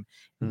for him.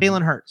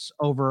 Jalen Hurts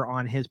over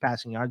on his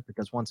passing yards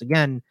because once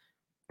again,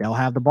 they'll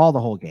have the ball the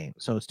whole game.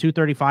 So it's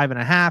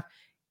 235.5.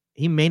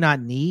 He may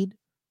not need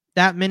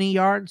that many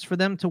yards for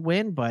them to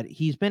win, but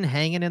he's been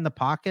hanging in the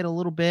pocket a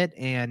little bit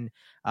and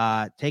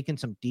taking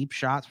some deep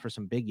shots for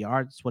some big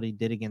yards. That's what he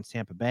did against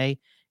Tampa Bay.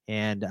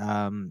 And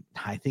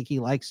I think he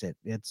likes it.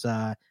 It's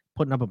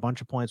putting up a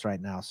bunch of points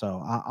right now.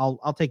 So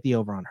I'll take the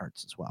over on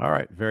Hurts as well. All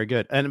right. Very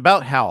good. And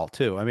about Howell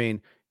too. I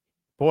mean,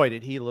 boy,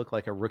 did he look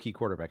like a rookie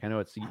quarterback. I know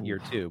it's year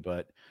 2,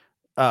 but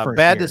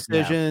bad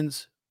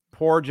decisions,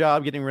 poor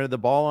job getting rid of the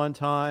ball on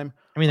time.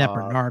 I mean, that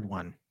Bernard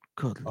one.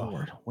 Good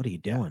Lord. What are you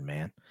doing,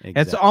 man?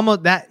 Exactly. It's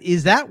almost that.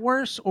 Is that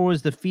worse or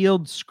was the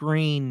field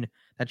screen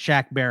that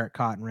Shaq Barrett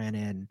caught and ran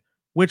in.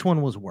 Which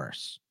one was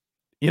worse?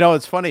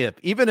 It's funny.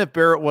 Even if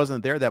Barrett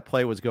wasn't there, that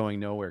play was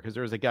going nowhere because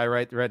there was a guy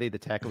ready to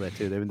tackle that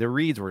too. The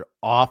reads were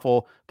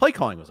awful. Play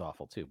calling was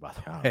awful too, by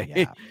the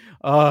way.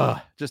 Yeah.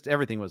 Just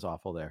everything was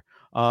awful there.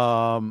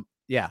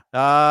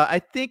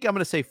 I think I'm going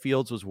to say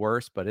Fields was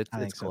worse, but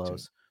it's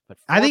close. But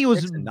I think it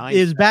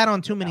was bad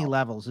on too many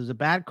levels. It was a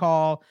bad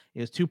call.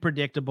 It was too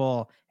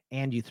predictable,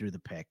 and you threw the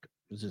pick.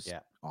 It was just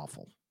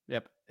awful.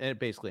 Yep, and it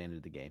basically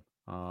ended the game.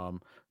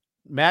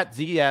 Matt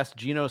Z asked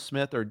Geno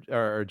Smith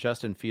or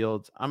Justin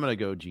Fields. I'm going to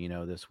go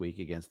Geno this week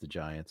against the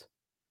Giants.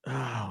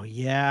 Oh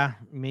yeah,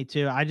 me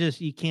too.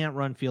 You can't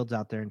run Fields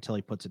out there until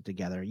he puts it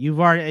together. You've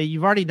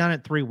already done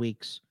it 3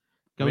 weeks.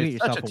 Go get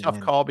yourself such a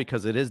tough call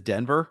because it is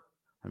Denver.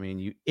 I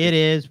mean, it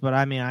is, but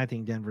I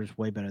think Denver's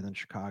way better than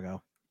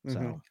Chicago.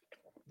 So,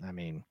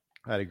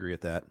 I'd agree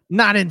with that.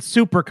 Not in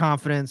super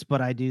confidence,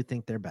 but I do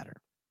think they're better.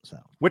 So,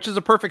 which is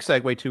a perfect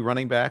segue to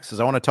running backs, because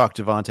I want to talk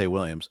Javonte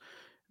Williams.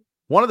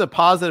 One of the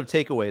positive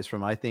takeaways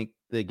from, I think,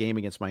 the game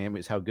against Miami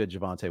is how good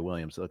Javonte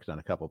Williams looked on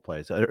a couple of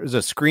plays. There was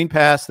a screen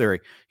pass there.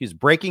 He's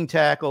breaking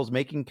tackles,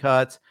 making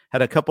cuts,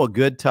 had a couple of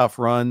good, tough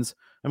runs.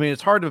 I mean,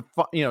 it's hard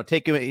to,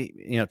 take,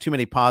 too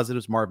many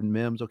positives. Marvin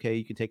Mims, okay,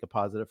 you can take a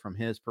positive from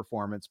his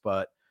performance,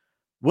 but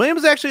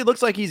Williams actually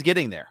looks like he's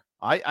getting there.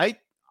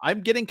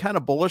 I'm getting kind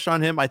of bullish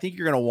on him. I think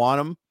you're going to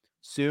want him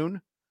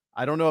soon.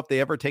 I don't know if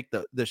they ever take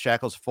the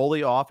shackles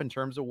fully off in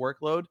terms of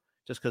workload,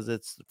 just because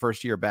it's the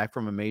first year back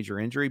from a major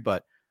injury,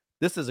 but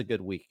this is a good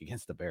week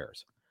against the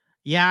Bears.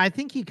 Yeah, I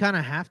think you kind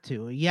of have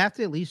to. You have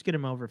to at least get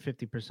him over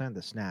 50% of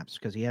the snaps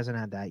because he hasn't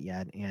had that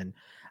yet. And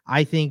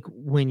I think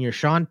when you're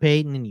Sean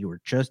Payton and you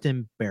were just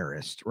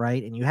embarrassed,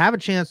 right, and you have a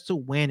chance to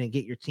win and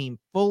get your team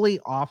fully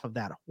off of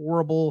that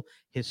horrible,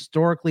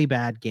 historically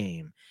bad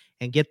game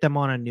and get them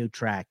on a new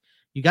track,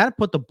 you got to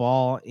put the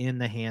ball in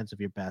the hands of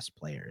your best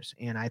players.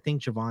 And I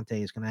think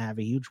Javonte is going to have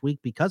a huge week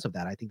because of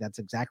that. I think that's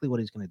exactly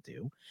what he's going to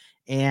do.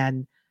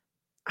 And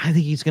I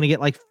think he's going to get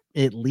like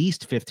at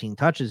least 15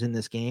 touches in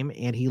this game,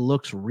 and he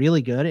looks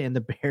really good. And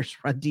the Bears'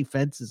 run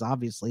defense is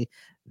obviously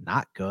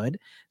not good.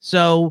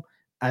 So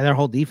their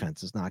whole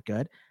defense is not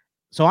good.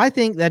 So I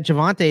think that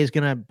Javonte is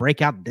going to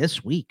break out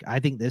this week. I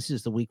think this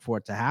is the week for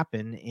it to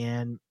happen.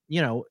 And,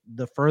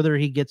 the further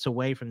he gets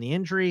away from the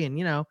injury,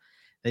 and,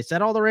 they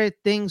said all the right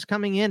things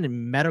coming in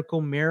and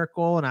medical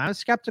miracle. And I was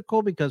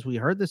skeptical because we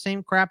heard the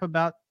same crap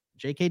about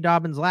J.K.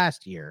 Dobbins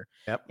last year.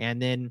 Yep.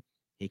 And then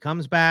he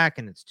comes back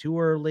and it's too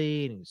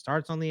early and he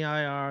starts on the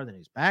IR, then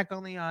he's back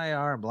on the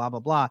IR and blah, blah,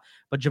 blah.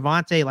 But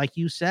Javonte, like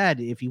you said,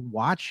 if you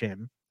watch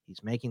him,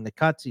 he's making the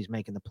cuts, he's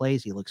making the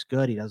plays, he looks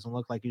good. He doesn't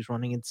look like he's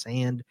running in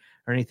sand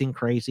or anything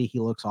crazy. He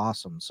looks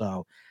awesome.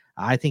 So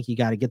I think you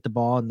got to get the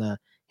ball in the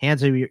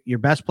hands of your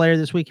best player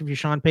this week if you're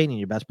Sean Payton, and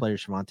your best player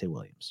is Javonte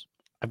Williams.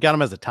 I've got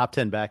him as a top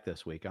 10 back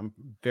this week. I'm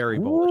very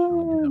bullish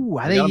on him.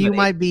 I think you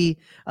might be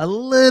a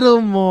little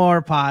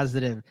more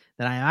positive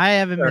than I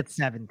have him at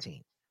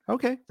 17.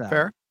 Okay,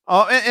 fair.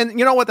 Oh, and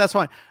you know what? That's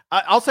fine.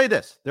 I'll say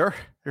this: there's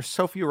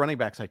so few running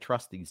backs I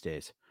trust these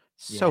days.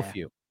 So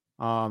few.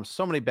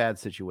 So many bad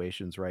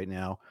situations right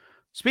now.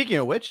 Speaking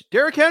of which,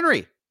 Derrick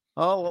Henry.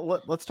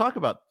 Let's talk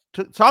about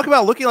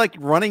looking like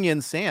running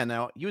in sand.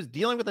 Now he was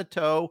dealing with a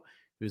toe.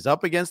 He was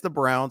up against the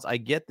Browns. I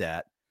get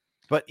that,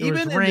 but there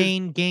even was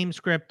rain, game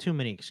script, too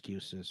many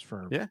excuses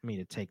for me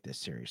to take this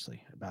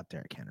seriously about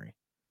Derrick Henry.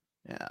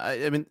 Yeah,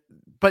 I mean,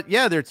 but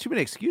there are too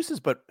many excuses.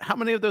 But how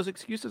many of those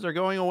excuses are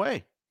going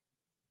away?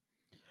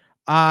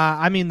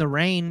 I mean, the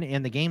rain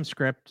and the game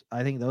script,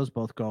 I think those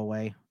both go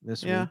away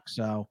this week.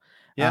 So,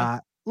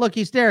 look,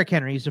 he's Derrick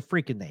Henry. He's a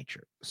freak of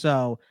nature.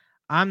 So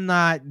I'm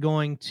not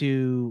going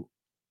to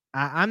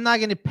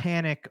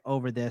panic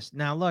over this.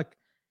 Now, look,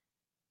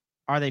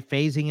 are they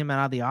phasing him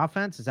out of the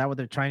offense? Is that what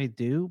they're trying to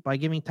do by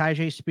giving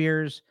Tyjae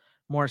Spears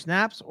more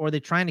snaps, or are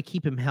they trying to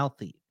keep him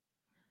healthy?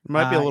 It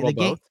might be a little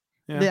both.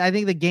 I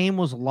think the game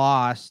was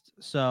lost.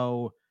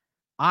 So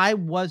I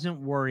wasn't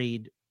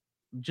worried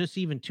just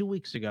even 2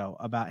 weeks ago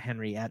about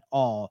Henry at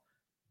all.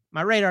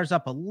 My radar's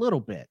up a little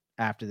bit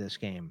after this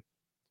game,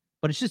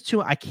 but it's just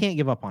I can't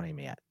give up on him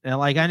yet. And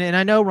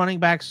I know running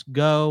backs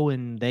go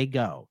and they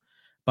go,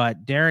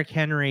 but Derrick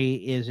Henry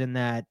is in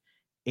that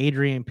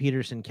Adrian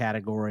Peterson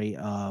category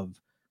of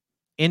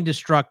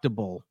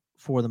indestructible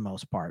for the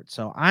most part.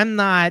 So I'm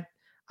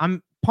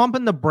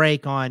pumping the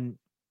brake on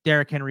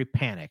Derrick Henry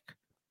panic.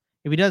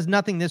 If he does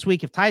nothing this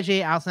week, if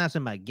Tyjae outsnaps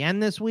him again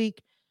this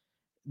week,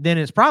 then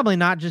it's probably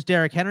not just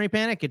Derrick Henry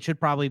panic. It should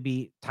probably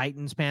be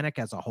Titans panic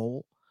as a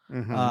whole.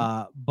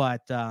 Mm-hmm.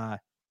 But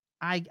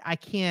I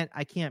can't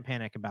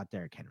panic about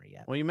Derrick Henry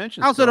yet. Well, you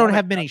mentioned I also don't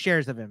have many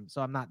shares of him,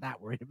 so I'm not that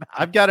worried about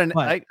it.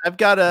 I've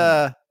got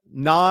a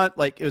not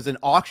like it was an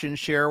auction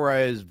share where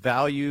I was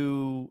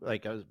value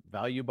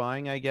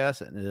buying, I guess.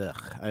 And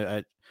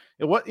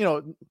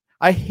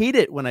I hate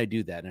it when I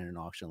do that in an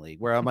auction league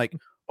where I'm like,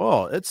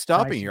 oh, it's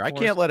stopping here. I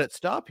can't let it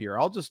stop here.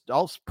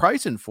 I'll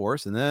price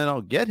enforce and then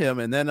I'll get him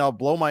and then I'll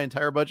blow my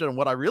entire budget on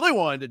what I really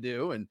wanted to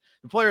do and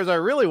the players I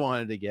really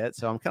wanted to get.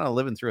 So I'm kind of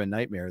living through a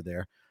nightmare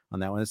there. on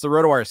that one. It's the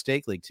RotoWire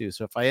stake league too.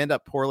 So if I end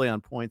up poorly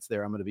on points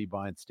there, I'm going to be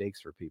buying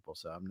stakes for people.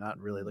 So I'm not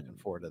really looking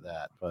forward to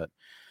that, but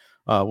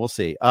we'll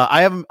see.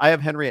 I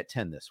have Henry at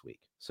 10 this week.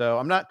 So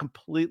I'm not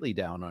completely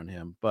down on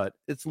him, but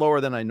it's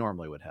lower than I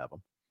normally would have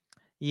him.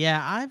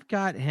 Yeah, I've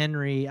got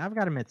Henry. I've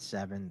got him at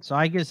 7. So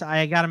I guess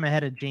I got him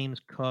ahead of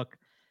James Cook.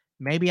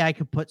 Maybe I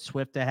could put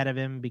Swift ahead of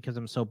him because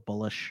I'm so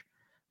bullish.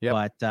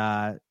 Yep.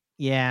 But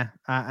yeah,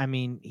 I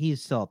mean,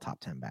 he's still a top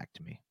 10 back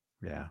to me.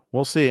 Yeah,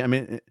 we'll see. I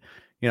mean,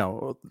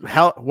 how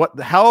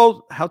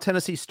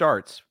Tennessee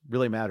starts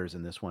really matters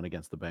in this one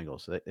against the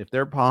Bengals. If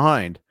they're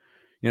behind,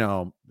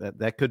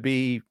 that could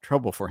be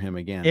trouble for him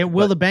again.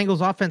 Will the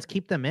Bengals offense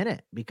keep them in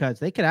it? Because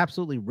they could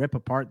absolutely rip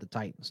apart the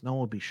Titans. No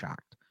one would be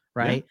shocked,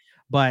 right? Yeah.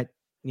 But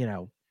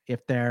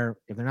if they're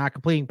not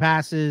completing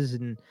passes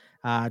and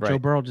Joe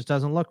Burrow just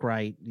doesn't look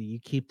right, you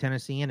keep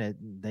Tennessee in it.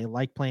 They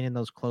like playing in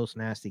those close,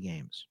 nasty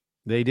games.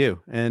 They do,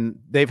 and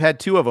they've had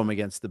 2 of them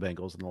against the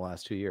Bengals in the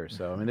last 2 years.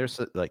 So I mean,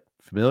 there's like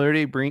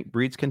familiarity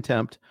breeds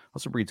contempt,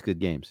 also breeds good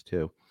games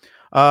too.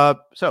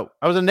 So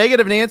I was a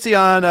negative Nancy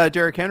on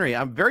Derrick Henry.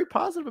 I'm very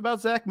positive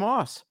about Zach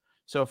Moss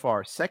so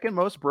far. Second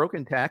most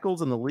broken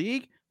tackles in the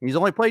league. He's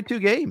only played 2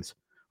 games.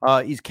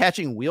 He's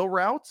catching wheel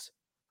routes.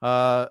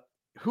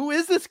 Who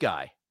is this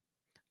guy?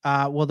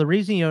 Well, the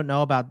reason you don't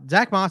know about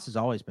Zach Moss has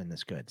always been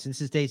this good since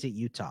his days at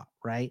Utah,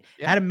 right?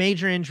 Yeah. Had a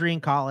major injury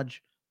in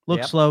college.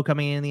 Looked slow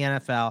coming in the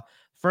NFL.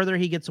 Further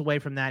he gets away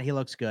from that, he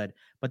looks good.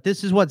 But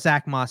this is what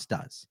Zach Moss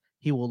does.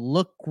 He will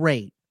look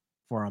great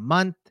for a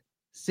month,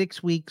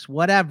 6 weeks,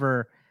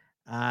 whatever.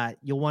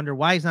 You'll wonder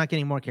why he's not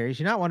getting more carries.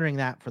 You're not wondering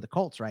that for the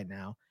Colts right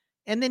now.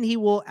 And then he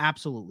will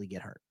absolutely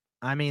get hurt.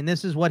 I mean,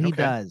 this is what he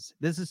does.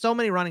 This is so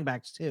many running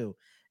backs too.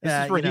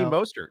 This is Raheem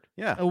Mostert.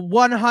 Yeah.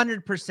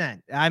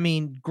 100%. I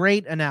mean,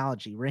 great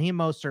analogy. Raheem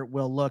Mostert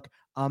will look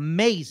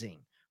amazing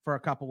for a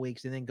couple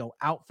weeks and then go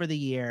out for the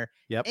year.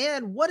 Yep.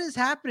 And what is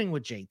happening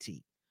with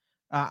JT?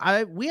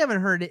 We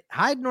haven't heard it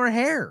hide nor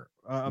hair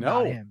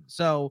about him.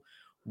 So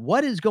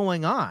what is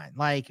going on?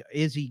 Like,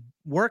 is he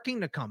working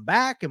to come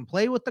back and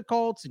play with the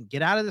Colts and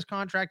get out of this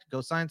contract to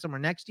go sign somewhere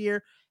next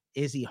year?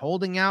 Is he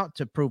holding out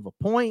to prove a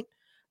point?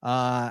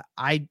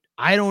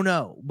 I don't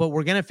know, but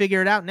we're going to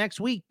figure it out next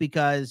week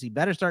because he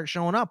better start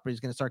showing up or he's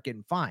going to start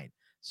getting fined.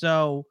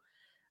 So,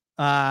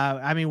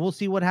 I mean, we'll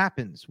see what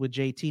happens with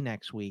JT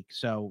next week.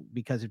 So,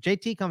 because if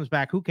JT comes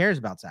back, who cares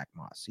about Zach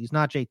Moss? He's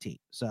not JT.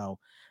 So,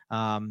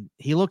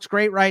 he looks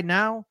great right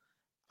now.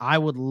 I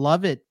would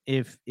love it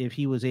if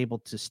he was able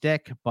to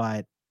stick,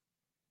 but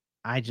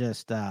I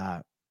just,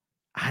 I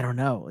don't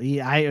know.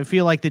 I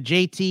feel like the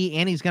JT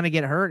and he's going to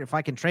get hurt. If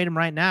I can trade him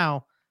right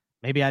now,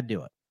 maybe I'd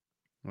do it.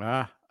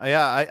 Yeah,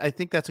 I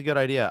think that's a good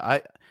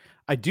idea.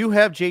 I do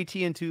have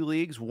JT in 2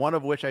 leagues, one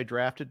of which I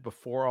drafted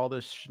before all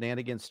this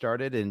shenanigans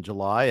started in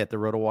July at the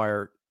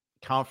RotoWire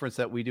conference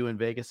that we do in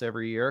Vegas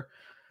every year.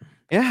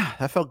 Yeah,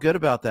 I felt good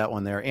about that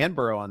one there, and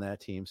Burrow on that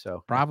team.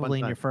 So probably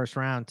in your first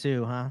round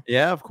too, huh?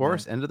 Yeah, of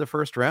course. Yeah. End of the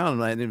first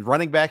round, and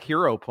running back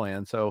hero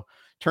plan. So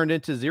turned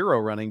into 0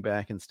 running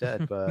back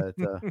instead. But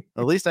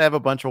at least I have a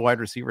bunch of wide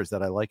receivers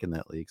that I like in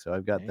that league, so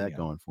I've got that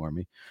going for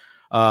me.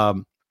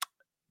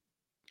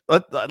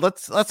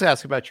 Let's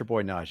ask about your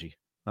boy Najee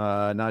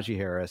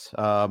Harris.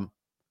 I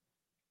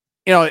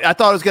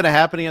thought it was going to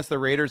happen against the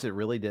Raiders. It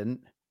really didn't.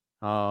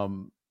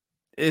 Can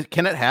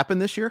it happen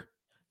this year?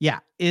 Yeah,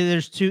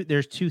 there's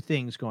two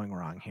things going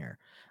wrong here.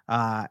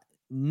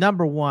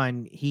 Number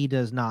one,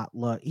 he's not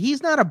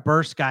a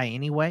burst guy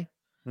anyway.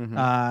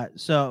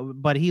 Mm-hmm.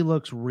 But he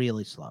looks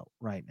really slow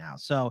right now.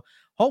 So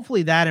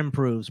hopefully that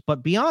improves.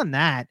 But beyond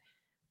that,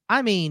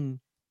 I mean,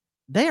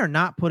 they are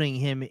not putting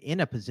him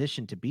in a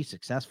position to be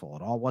successful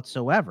at all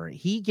whatsoever.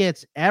 He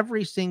gets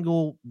every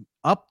single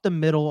up the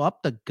middle,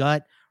 up the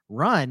gut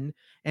run,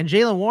 and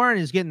Jaylen Warren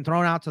is getting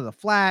thrown out to the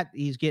flat.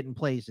 He's getting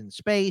plays in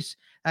space,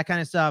 that kind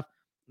of stuff.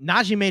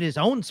 Najee made his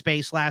own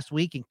space last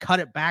week and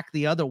cut it back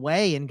the other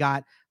way and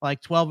got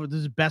like 12 of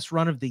his best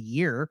run of the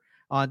year.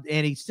 And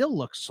he still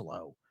looks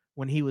slow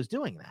when he was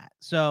doing that.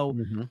 So,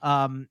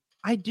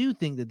 I do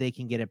think that they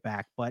can get it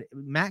back, but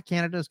Matt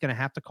Canada is going to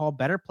have to call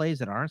better plays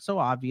that aren't so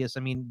obvious. I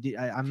mean,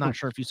 I'm not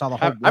sure if you saw the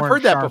whole. I've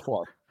heard that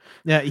before.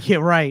 Yeah,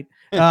 right.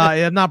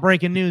 I'm not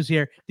breaking news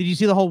here. Did you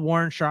see the whole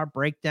Warren Sharp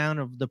breakdown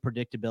of the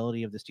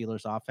predictability of the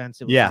Steelers' offense?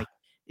 It was like,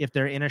 if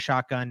they're in a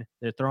shotgun,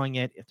 they're throwing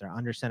it. If they're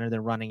under center,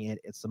 they're running it.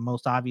 It's the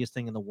most obvious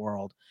thing in the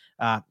world.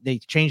 They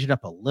changed it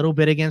up a little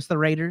bit against the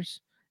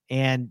Raiders,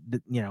 and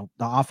the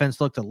offense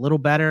looked a little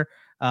better.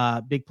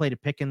 Big play to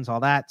Pickens,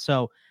 all that.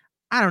 So.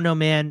 I don't know,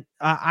 man.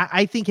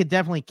 I think it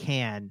definitely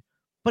can,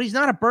 but he's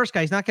not a burst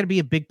guy. He's not going to be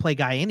a big play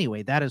guy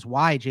anyway. That is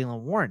why Jaylen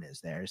Warren is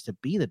there, is to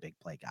be the big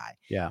play guy.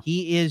 Yeah.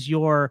 He is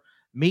your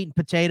meat and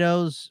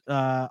potatoes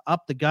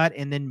up the gut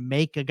and then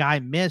make a guy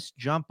miss,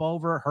 jump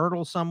over,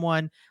 hurdle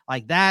someone.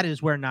 Like that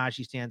is where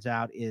Najee stands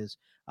out, is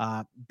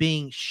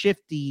being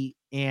shifty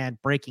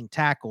and breaking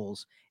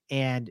tackles.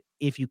 And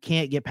if you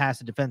can't get past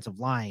the defensive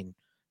line,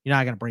 you're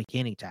not going to break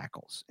any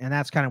tackles. And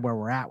that's kind of where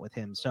we're at with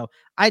him. So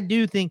I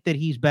do think that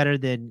he's better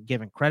than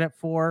given credit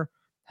for.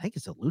 I think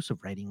his elusive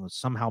rating was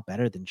somehow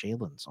better than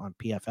Jalen's on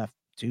PFF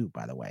too,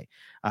 by the way.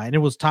 And it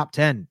was top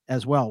 10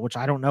 as well, which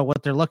I don't know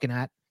what they're looking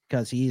at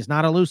because he's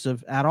not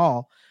elusive at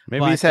all.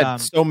 Maybe he's had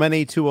so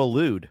many to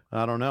elude.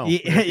 I don't know.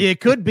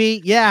 It could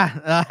be.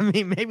 Yeah. I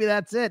mean, maybe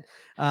that's it.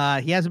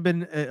 He hasn't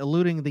been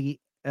eluding the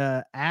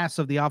ass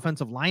of the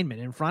offensive lineman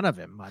in front of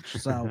him much.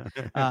 So,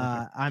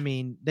 I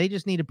mean, they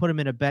just need to put him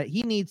in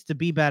he needs to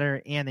be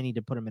better, and they need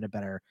to put him in a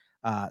better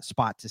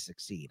spot to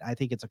succeed. I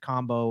think it's a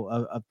combo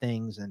of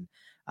things. And,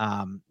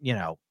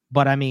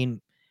 but I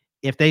mean,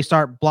 if they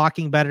start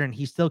blocking better and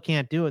he still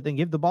can't do it, then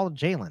give the ball to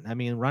Jalen. I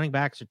mean, running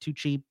backs are too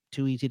cheap,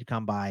 too easy to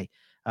come by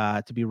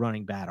to be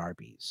running bad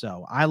RBs.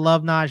 So I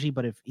love Najee,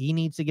 but if he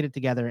needs to get it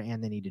together,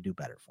 and they need to do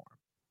better for him.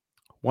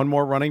 One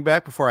more running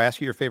back before I ask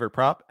you your favorite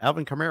prop.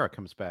 Alvin Kamara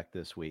comes back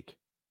this week.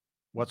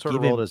 What sort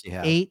of role does he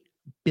have? 8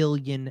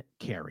 billion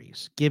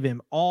carries. Give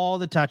him all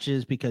the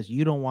touches because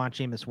you don't want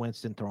Jameis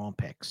Winston throwing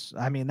picks.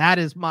 I mean,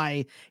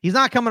 he's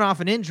not coming off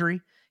an injury.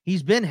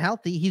 He's been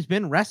healthy. He's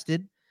been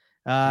rested.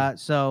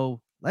 So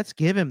let's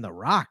give him the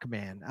rock,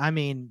 man. I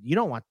mean, you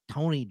don't want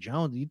Tony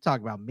Jones. You talk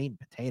about meat and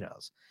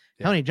potatoes.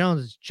 Yeah. Tony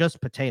Jones is just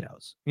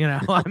potatoes.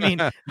 I mean,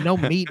 no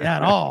meat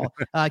at all.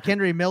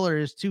 Kendre Miller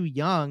is too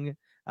young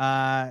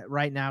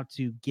right now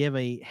to give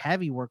a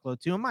heavy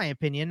workload to, in my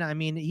opinion. I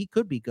mean, he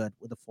could be good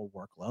with a full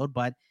workload,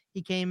 but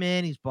he came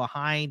in, he's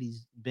behind,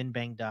 he's been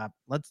banged up.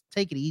 Let's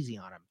take it easy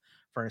on him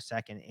for a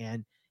second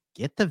and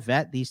get the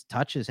vet these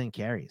touches and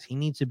carries. He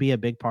needs to be a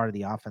big part of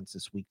the offense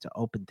this week to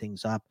open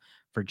things up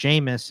for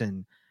Jameis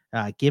and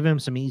give him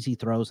some easy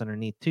throws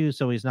underneath too,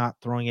 so he's not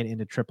throwing it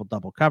into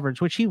triple-double coverage,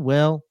 which he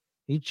will.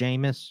 He's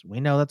Jameis. We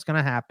know that's going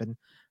to happen,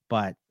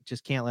 but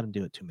just can't let him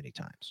do it too many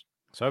times.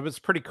 So I was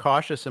pretty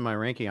cautious in my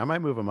ranking. I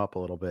might move him up a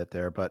little bit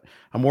there, but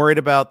I'm worried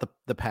about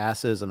the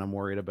passes, and I'm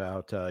worried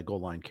about goal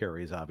line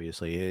carries,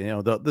 obviously.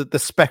 The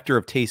specter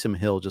of Taysom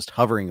Hill just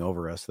hovering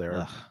over us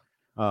there.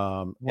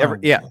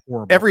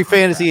 Every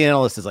fantasy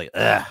analyst is like,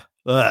 yeah.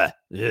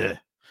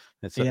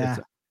 That's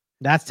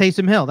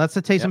Taysom Hill. That's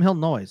the Taysom Hill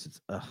noise.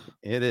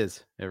 It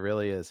is. It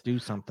really is. Do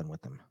something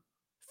with him.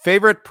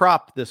 Favorite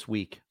prop this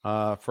week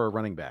for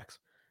running backs?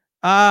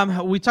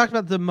 We talked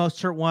about the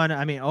most hurt one.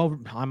 I mean,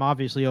 I'm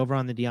obviously over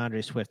on the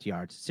DeAndre Swift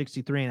yards,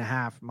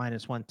 63.5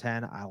 minus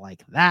 110. I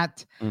like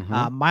that.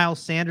 Mm-hmm. Miles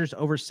Sanders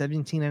over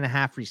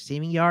 17.5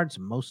 receiving yards,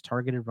 most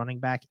targeted running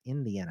back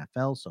in the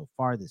NFL so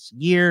far this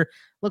year.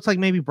 Looks like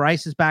maybe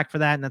Bryce is back for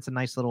that, and that's a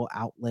nice little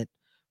outlet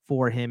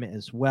for him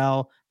as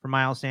well for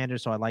Miles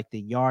Sanders. So I like the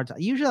yards.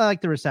 Usually I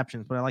like the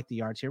receptions, but I like the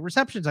yards here.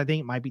 Receptions, I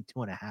think it might be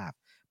 2.5,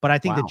 but I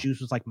think the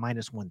juice was like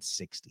minus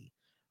 160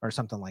 or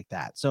something like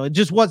that. So it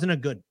just wasn't a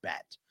good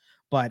bet.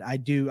 But I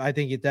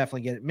think you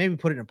definitely get it. Maybe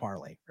put it in a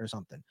parlay or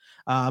something.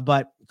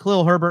 But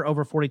Khalil Herbert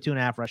over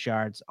 42.5 rush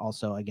yards,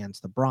 also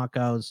against the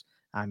Broncos.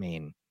 I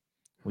mean,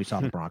 we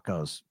saw the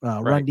Broncos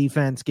run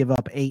defense give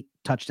up 8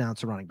 touchdowns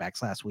to running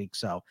backs last week.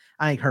 So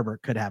I think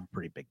Herbert could have a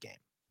pretty big game.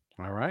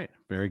 All right.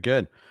 Very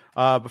good.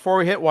 Before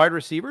we hit wide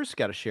receivers,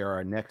 got to share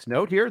our next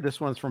note here.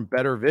 This one's from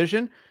Better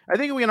Vision. I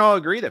think we can all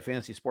agree that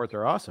fantasy sports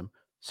are awesome.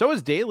 So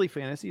is daily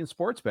fantasy and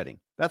sports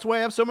betting. That's why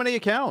I have so many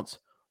accounts.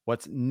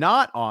 What's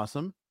not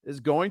awesome is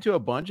going to a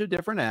bunch of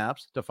different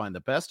apps to find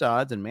the best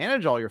odds and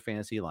manage all your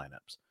fantasy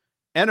lineups.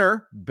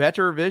 Enter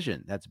Better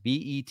Vision. That's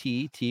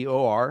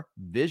BETTOR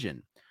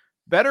Vision.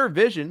 Better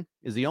Vision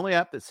is the only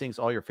app that syncs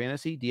all your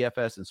fantasy,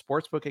 DFS, and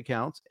sportsbook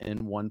accounts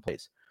in one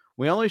place.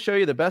 We only show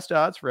you the best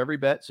odds for every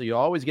bet, so you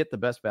always get the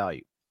best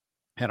value.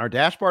 And our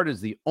dashboard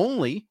is the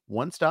only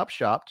one-stop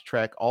shop to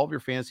track all of your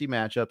fantasy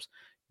matchups,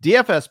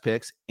 DFS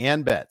picks,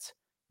 and bets.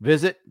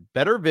 Visit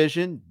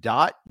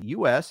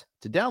bettervision.us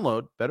to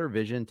download Better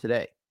Vision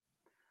today.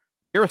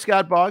 Here with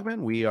Scott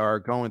Bogman, we are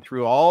going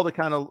through all the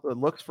kind of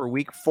looks for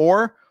week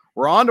 4.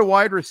 We're on to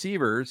wide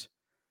receivers.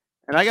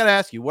 And I got to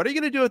ask you, what are you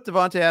going to do with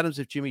Devontae Adams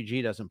if Jimmy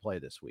G doesn't play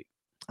this week?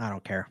 I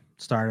don't care.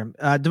 Start him.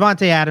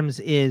 Devontae Adams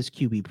is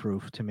QB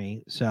proof to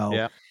me.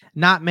 So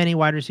not many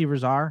wide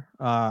receivers are.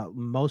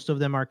 Most of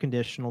them are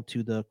conditional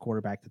to the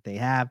quarterback that they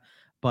have.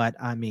 But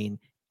I mean,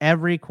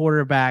 every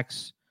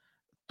quarterback's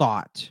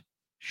thought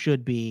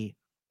should be,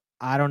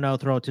 I don't know,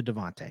 throw it to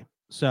Devontae.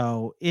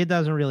 So it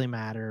doesn't really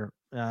matter.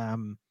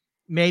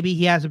 Maybe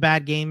he has a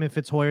bad game if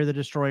it's Hoyer the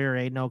Destroyer,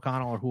 Aiden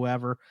O'Connell, or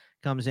whoever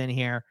comes in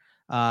here.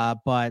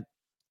 But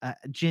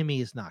Jimmy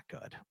is not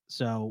good.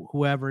 So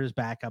whoever his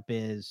backup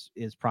is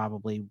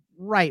probably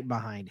right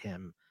behind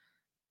him.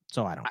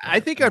 So I don't care. I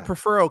think I'd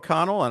prefer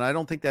O'Connell, and I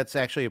don't think that's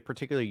actually a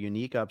particularly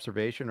unique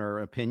observation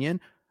or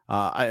opinion.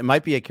 It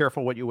might be a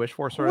carful what you wish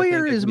for sort of thing.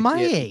 Hoyer is my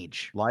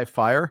age. Live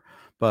fire.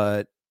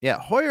 But yeah,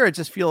 Hoyer, I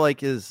just feel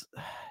like is,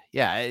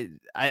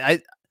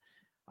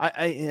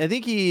 I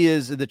think he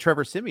is in the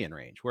Trevor Siemian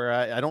range, where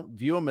I don't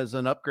view him as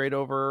an upgrade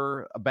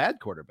over a bad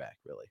quarterback,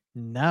 really.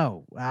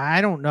 No,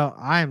 I don't know.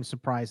 I am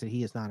surprised that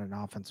he is not an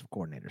offensive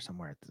coordinator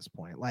somewhere at this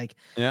point. Like,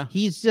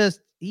 he's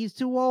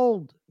too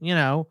old.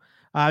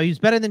 He's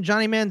better than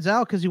Johnny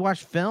Manziel because he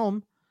watched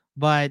film,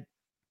 but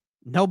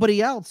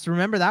nobody else.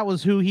 Remember, that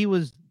was who he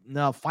was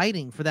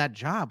fighting for that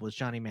job was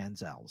Johnny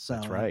Manziel. So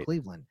that's right.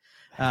 Cleveland.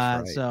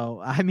 Right.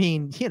 So I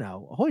mean,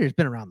 Hoyer's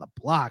been around the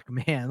block,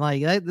 man.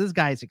 Like this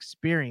guy's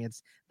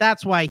experienced.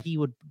 That's why he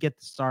would get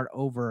the start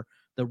over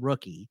the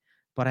rookie.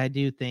 But I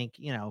do think,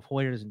 if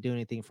Hoyer doesn't do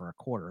anything for a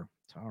quarter,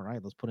 it's all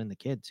right. Let's put in the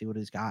kid, see what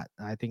he's got.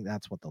 I think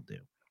that's what they'll do.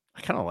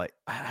 I kind of like.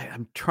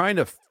 I'm trying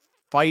to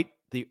fight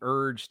the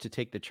urge to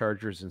take the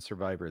Chargers in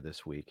Survivor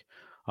this week.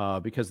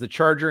 Because the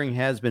charging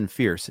has been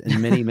fierce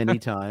and many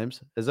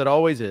times, as it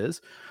always is.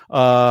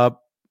 But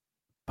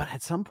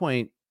at some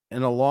point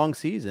in a long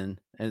season,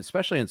 and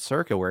especially in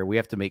Circa, where we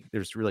have to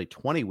there's really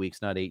 20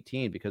 weeks, not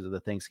 18, because of the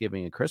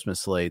Thanksgiving and Christmas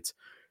slates,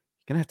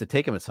 you're going to have to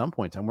take them at some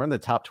point in time. We're in the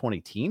top 20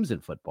 teams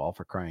in football,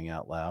 for crying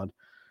out loud.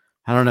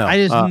 I don't know. I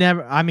just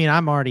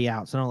I'm already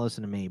out, so don't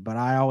listen to me, but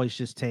I always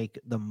just take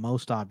the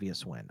most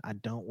obvious win. I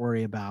don't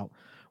worry about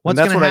what's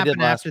going to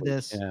happen after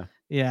this.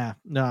 Yeah.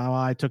 No,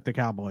 I took the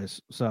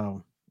Cowboys,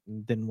 so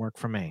it didn't work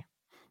for me.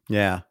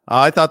 Yeah.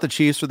 I thought the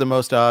Chiefs were the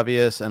most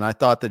obvious, and I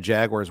thought the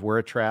Jaguars were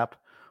a trap.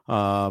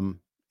 And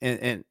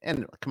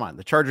come on,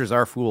 the Chargers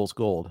are fool's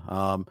gold.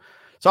 So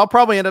I'll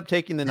probably end up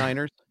taking the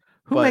Niners.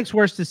 Who makes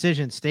worse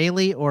decisions,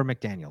 Staley or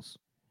McDaniels?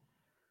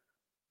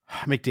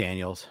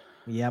 McDaniels.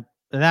 Yep.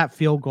 That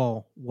field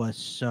goal was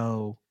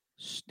so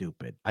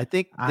stupid. I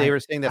think they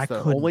were saying that's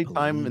the only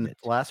time in the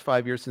last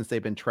 5 years since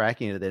they've been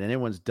tracking it that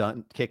anyone's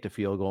kicked a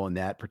field goal in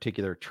that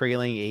particular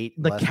trailing 8.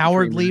 The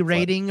cowardly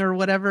rating or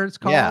whatever it's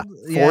called. Yeah.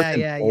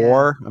 4th and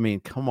 4. I mean,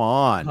 come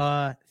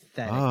on.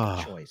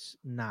 Pathetic choice.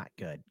 Not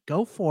good.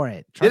 Go for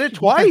it. Did it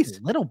twice.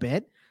 A little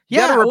bit.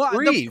 Yeah.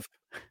 Reprieve.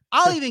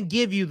 I'll even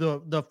give you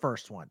the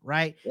first one,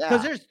 right?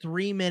 Because there's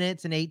 3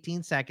 minutes and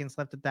 18 seconds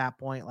left at that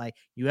point. Like,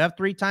 you have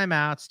 3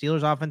 timeouts.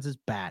 Steelers offense is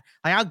bad.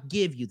 Like, I'll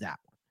give you that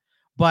one.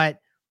 But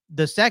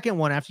the second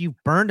one, after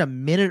you've burned a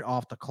minute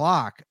off the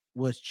clock,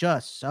 was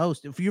just so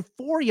stupid. If you're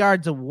 4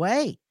 yards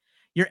away,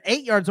 you're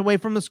 8 yards away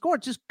from the score.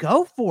 Just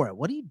go for it.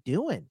 What are you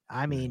doing?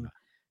 I mean,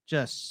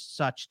 just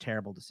such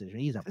terrible decision.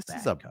 This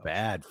is a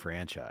bad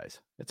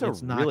franchise. It's a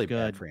really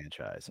bad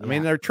franchise. I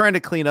mean, they're trying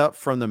to clean up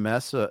from the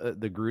mess,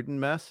 the Gruden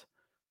mess.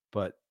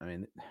 But I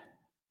mean,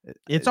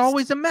 it's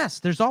always a mess.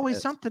 There's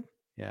always something.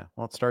 Yeah.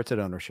 Well, it starts at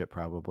ownership,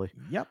 probably.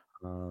 Yep.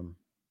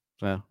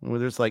 Well,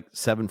 there's like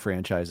 7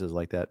 franchises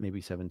like that,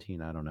 maybe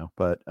 17. I don't know,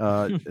 but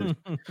it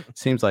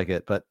seems like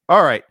it. But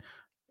all right,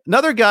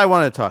 another guy I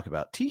wanted to talk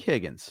about, T.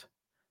 Higgins.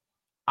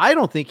 I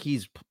don't think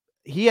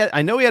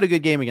I know he had a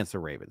good game against the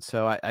Ravens,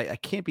 so I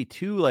can't be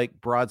too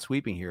broad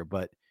sweeping here,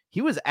 but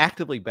he was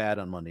actively bad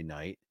on Monday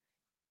night.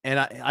 And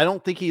I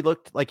don't think he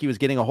looked like he was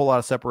getting a whole lot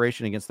of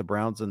separation against the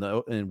Browns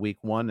in week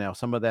 1. Now,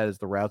 some of that is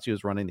the routes he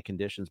was running, the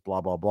conditions,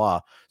 blah, blah, blah.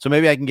 So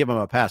maybe I can give him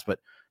a pass. But,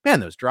 man,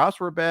 those drops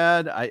were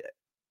bad.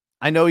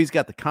 I know he's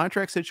got the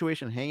contract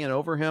situation hanging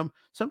over him.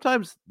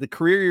 Sometimes the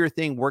career year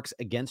thing works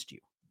against you.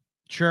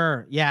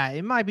 Sure. Yeah,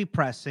 it might be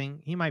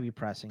pressing. He might be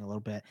pressing a little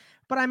bit.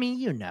 But, I mean,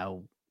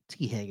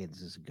 T.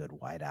 Higgins is a good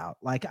wideout.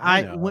 Like,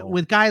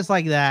 with guys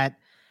like that,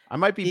 I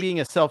might be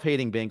being a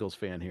self-hating Bengals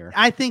fan here.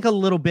 I think a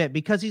little bit,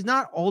 because he's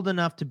not old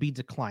enough to be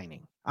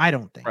declining. I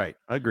don't think. Right.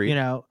 Agreed.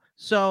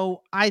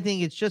 So I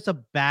think it's just a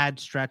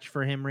bad stretch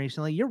for him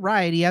recently. You're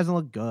right. He hasn't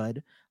looked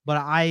good, but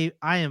I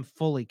am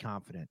fully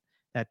confident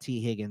that T.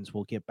 Higgins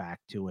will get back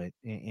to it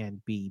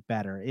and be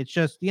better. It's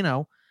just,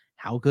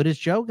 how good is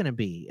Joe going to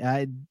be?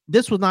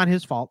 This was not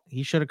his fault.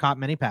 He should have caught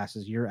many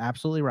passes. You're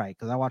absolutely right,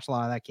 because I watched a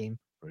lot of that game.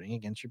 Rooting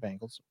against your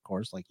Bengals, of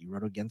course, like you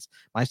root against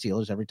my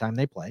Steelers every time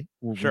they play.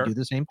 We'll do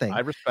the same thing. I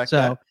respect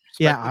that.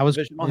 I was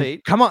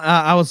come on.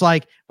 I was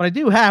like, but I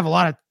do have a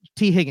lot of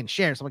T. Higgins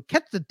shares. I'm like,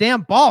 catch the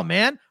damn ball,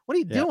 man. What are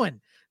you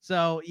doing?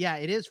 So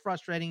it is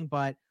frustrating,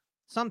 but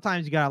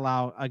sometimes you gotta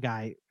allow a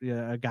guy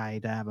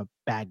to have a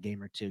bad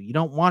game or two. You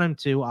don't want him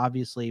to,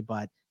 obviously,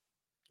 but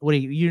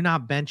you're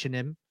not benching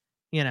him,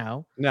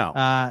 No.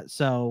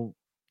 So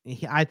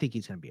I think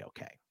he's gonna be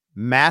okay.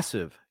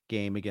 Massive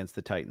game against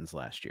the Titans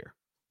last year.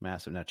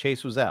 Massive. Now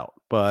Chase was out,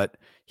 but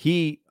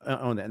he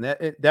owned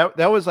that. And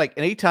that was like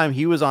anytime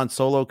he was on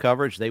solo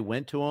coverage, they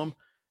went to him,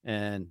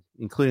 and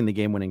including the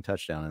game-winning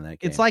touchdown in that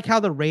game. It's like how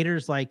the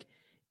Raiders,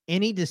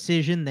 any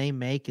decision they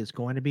make is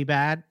going to be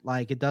bad.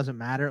 Like, it doesn't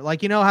matter.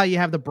 Like, how you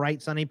have the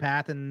bright sunny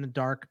path and the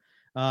dark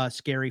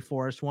scary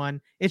forest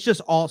one. It's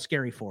just all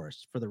scary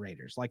forest for the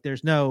Raiders. Like,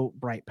 there's no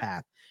bright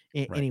path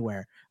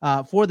anywhere.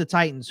 For the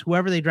Titans,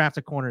 whoever they draft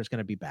a corner is going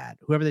to be bad.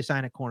 Whoever they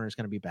sign a corner is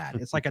going to be bad.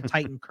 It's like a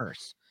Titan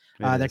curse.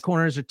 Their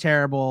corners are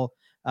terrible.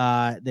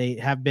 They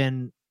have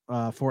been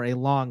for a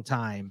long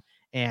time.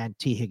 And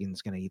T.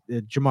 Higgins going to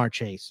eat. Jamar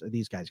Chase,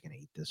 these guys going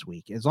to eat this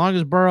week. As long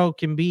as Burrow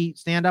can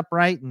stand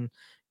upright and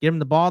give him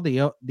the ball,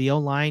 the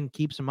O-line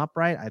keeps him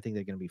upright, I think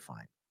they're going to be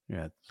fine.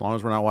 Yeah, as long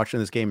as we're not watching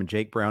this game in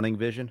Jake Browning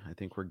vision, I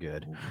think we're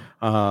good.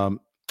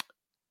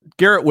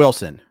 Garrett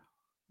Wilson,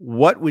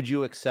 what would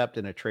you accept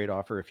in a trade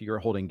offer if you're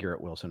holding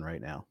Garrett Wilson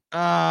right now?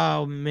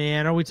 Oh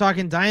man, are we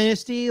talking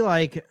dynasty?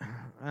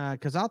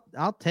 Because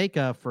I'll take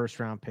a first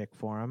round pick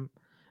for him,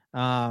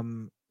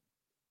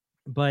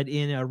 but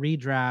in a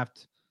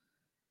redraft,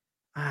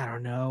 I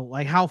don't know,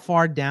 how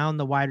far down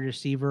the wide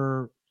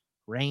receiver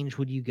range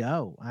would you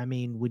go? I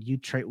mean, would you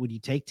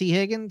take T.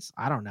 Higgins?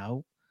 I don't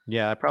know.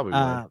 Yeah, I probably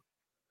would.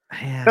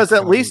 Yeah, because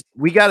at least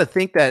we got to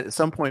think that at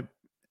some point,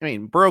 I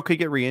mean, Burrow could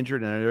get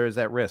re-injured and there is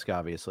that risk,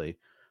 obviously,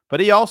 but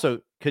he also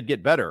could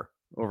get better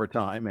over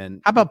time.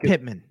 And how about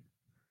Pittman?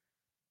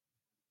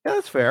 Yeah,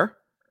 that's fair.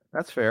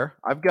 That's fair.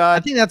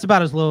 I think that's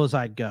about as low as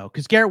I'd go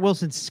because Garrett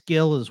Wilson's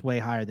skill is way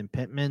higher than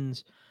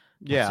Pittman's.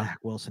 Yeah. Zach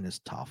Wilson is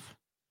tough.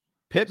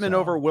 Pittman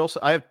over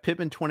Wilson. I have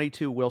Pittman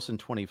 22, Wilson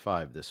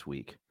 25 this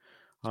week.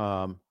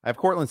 I have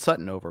Cortland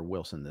Sutton over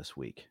Wilson this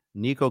week.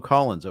 Nico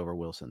Collins over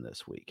Wilson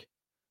this week.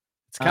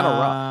 It's kind of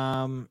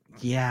rough.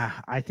 Yeah,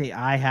 I think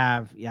I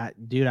have. Yeah,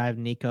 dude, I have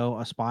Nico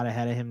a spot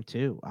ahead of him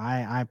too.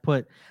 I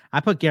put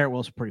Garrett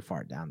Wilson pretty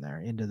far down there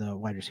into the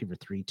wide receiver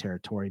 3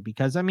 territory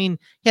because I mean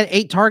he had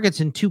 8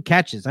 targets and 2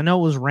 catches. I know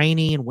it was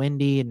rainy and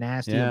windy and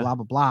nasty and blah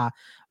blah blah,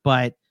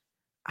 but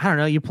I don't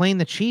know. You're playing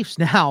the Chiefs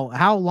now.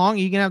 How long are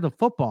you gonna have the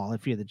football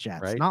if you're the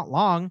Jets? Right. Not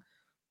long.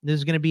 This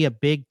is going to be a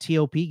big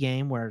TOP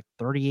game where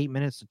 38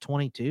 minutes to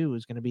 22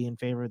 is going to be in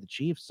favor of the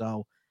Chiefs.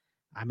 So.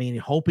 I mean,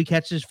 hope he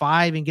catches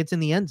 5 and gets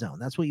in the end zone.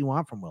 That's what you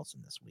want from Wilson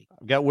this week.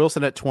 I've got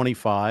Wilson at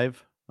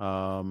 25.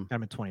 I'm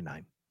at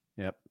 29.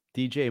 Yep.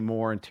 DJ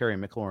Moore and Terry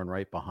McLaurin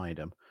right behind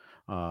him.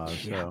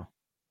 So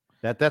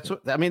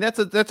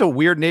that's a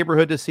weird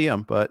neighborhood to see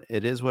him, but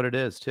it is what it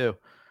is too.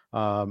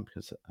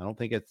 Because I don't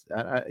think it's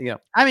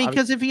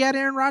because if he had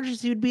Aaron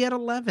Rodgers, he would be at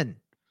 11.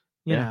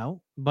 You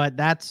know, but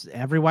that's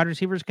every wide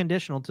receiver is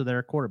conditional to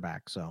their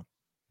quarterback. So,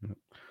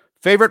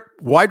 favorite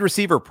wide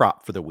receiver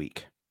prop for the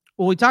week.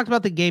 Well, we talked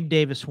about the Gabe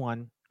Davis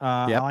one.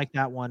 I like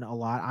that one a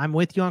lot. I'm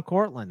with you on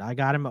Cortland. I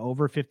got him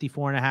over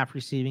 54.5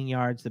 receiving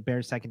yards. The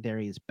Bears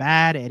secondary is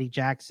bad. Eddie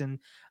Jackson,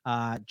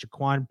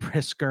 Jaquan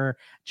Brisker,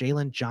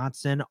 Jalen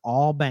Johnson,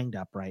 all banged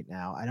up right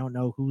now. I don't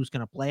know who's going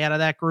to play out of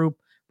that group,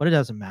 but it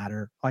doesn't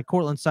matter. Like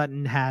Cortland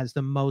Sutton has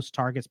the most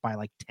targets by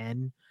like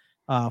 10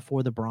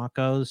 for the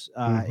Broncos.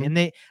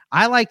 And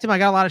I liked him. I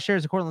got a lot of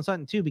shares of Cortland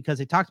Sutton too, because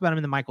they talked about him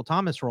in the Michael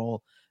Thomas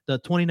role. The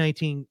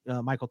 2019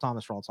 Michael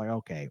Thomas role, it's like,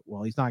 okay,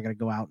 well, he's not going to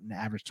go out and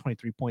average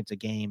 23 points a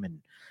game and,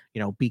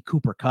 beat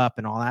Cooper Kupp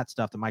and all that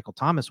stuff that Michael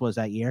Thomas was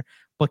that year.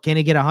 But can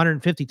he get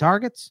 150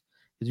 targets?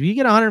 Because if you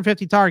get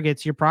 150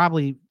 targets, you're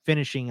probably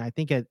finishing, I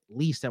think, at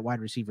least at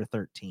wide receiver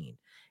 13.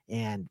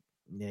 And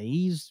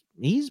he's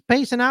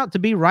pacing out to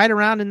be right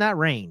around in that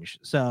range.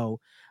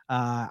 So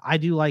I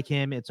do like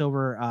him. It's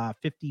over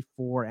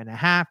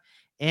 54.5.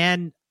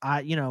 And,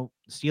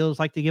 Steelers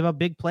like to give up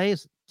big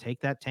plays. Take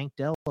that Tank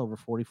Dell over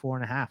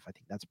 44.5. I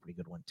think that's a pretty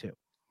good one too.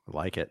 I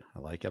like it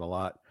a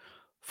lot.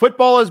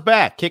 Football is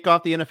back. Kick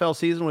off the NFL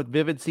season with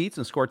Vivid Seats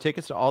and score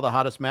tickets to all the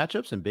hottest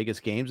matchups and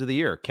biggest games of the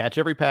year. Catch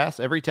every pass,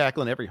 every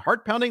tackle, and every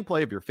heart-pounding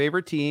play of your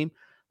favorite team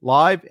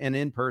live and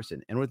in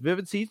person. And with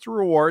Vivid Seats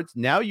rewards,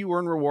 now you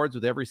earn rewards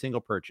with every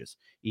single purchase.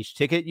 Each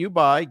ticket you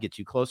buy gets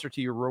you closer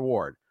to your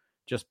reward.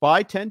 Just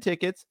buy 10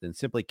 tickets, then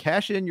simply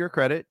cash in your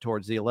credit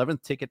towards the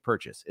 11th ticket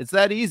purchase. It's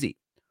that easy.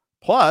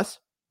 Plus,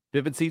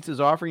 Vivid Seats is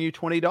offering you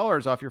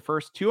 $20 off your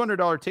first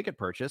 $200 ticket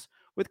purchase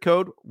with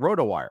code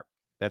ROTOWIRE.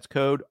 That's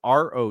code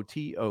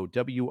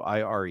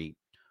ROTOWIRE.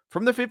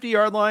 From the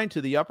 50-yard line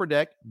to the upper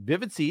deck,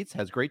 Vivid Seats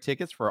has great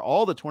tickets for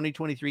all the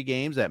 2023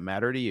 games that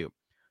matter to you.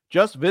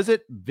 Just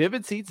visit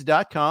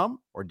vividseats.com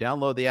or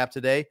download the app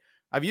today.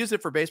 I've used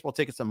it for baseball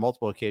tickets on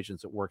multiple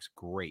occasions. It works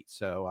great.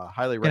 So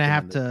highly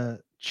recommend it. Going to have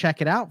to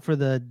check it out for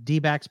the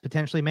D-backs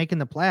potentially making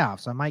the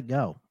playoffs. I might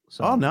go.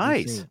 So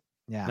nice.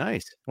 Yeah.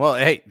 Nice. Well,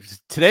 hey,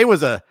 today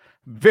was a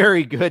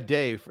very good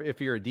day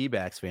if you're a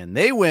D-backs fan.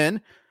 They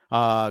win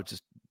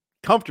just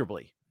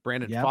comfortably.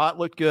 Brandon Pfaadt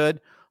looked good.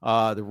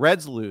 The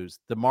Reds lose.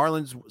 The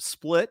Marlins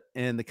split,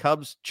 and the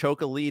Cubs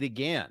choke a lead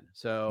again.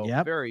 So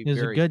it was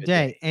a good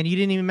day. And you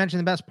didn't even mention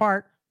the best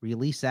part.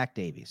 Release Zach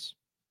Davies.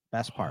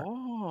 Best part.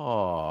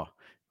 Oh.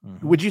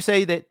 Mm-hmm. Would you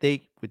say that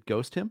they would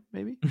ghost him,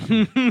 maybe?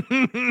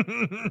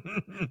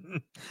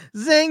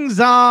 Zing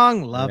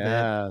zong. Love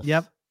it.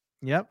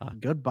 Yep.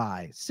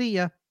 Goodbye. See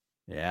ya.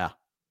 Yeah.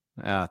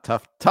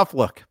 Tough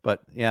look, but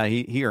yeah,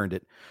 he earned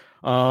it.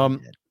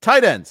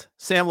 Tight ends,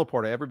 Sam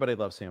Laporta. Everybody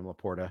loves Sam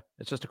Laporta.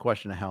 It's just a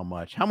question of how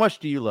much. How much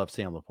do you love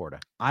Sam Laporta?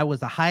 I was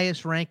the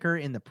highest ranker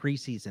in the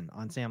preseason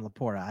on Sam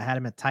Laporta. I had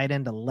him at tight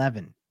end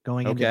 11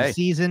 going into the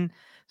season.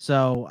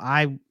 So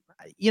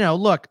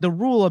look, the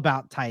rule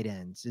about tight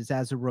ends is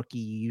as a rookie,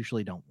 you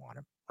usually don't want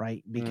him,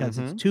 right? Because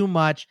it's too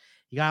much.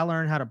 You got to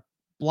learn how to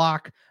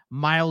block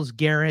Myles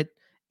Garrett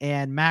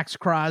and Max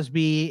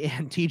Crosby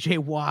and TJ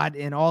Watt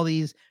and all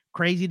these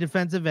crazy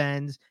defensive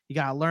ends. You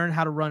got to learn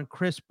how to run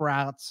crisp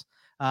routes.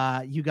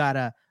 You got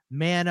to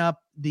man up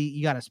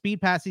you got to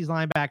speed past these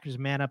linebackers,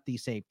 man up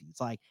these safeties.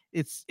 Like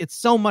it's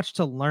so much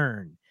to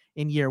learn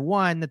in year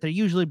one that they're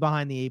usually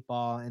behind the 8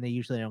 ball and they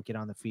usually don't get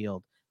on the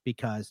field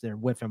because they're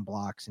whiffing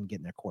blocks and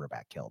getting their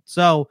quarterback killed.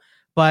 So,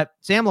 but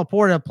Sam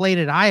Laporta played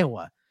at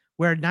Iowa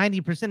where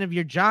 90% of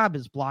your job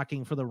is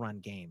blocking for the run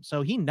game.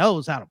 So he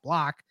knows how to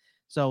block.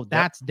 So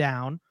that's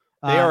down.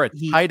 They are a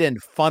tight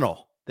end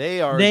funnel.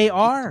 They are.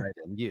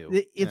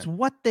 It's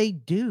what they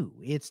do.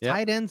 It's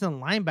tight ends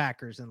and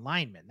linebackers and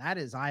linemen. That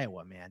is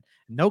Iowa, man.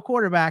 No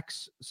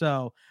quarterbacks.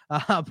 So,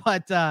 and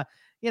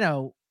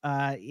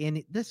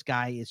this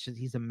guy is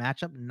he's a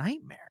matchup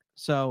nightmare.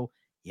 So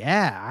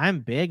yeah, I'm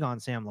big on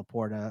Sam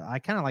Laporta. I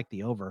kind of like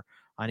the over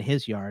on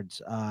his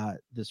yards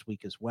this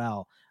week as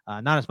well.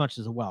 Not as much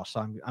as the Welsh.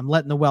 So I'm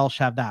letting the Welsh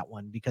have that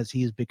one because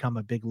he's become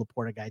a big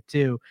Laporta guy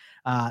too.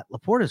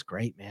 Laporta's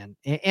great, man.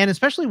 And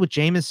especially with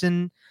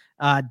Jameson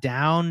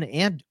down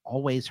and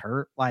always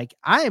hurt. Like,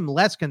 I am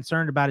less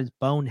concerned about his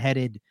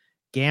boneheaded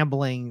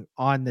gambling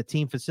on the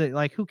team facility.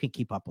 Like, who can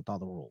keep up with all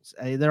the rules?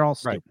 They're all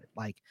stupid.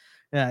 Right.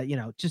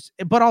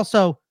 But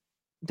also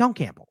don't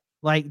gamble.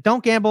 Like,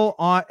 don't gamble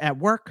at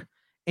work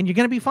and you're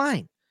going to be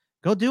fine.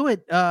 Go do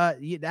it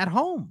at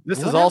home. This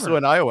is also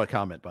an Iowa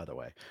comment, by the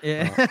way.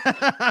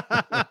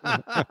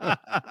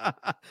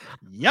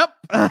 Yep.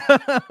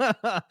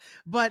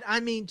 But I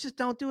mean, just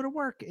don't do it at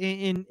work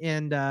and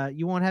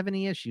you won't have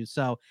any issues.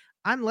 So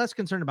I'm less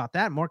concerned about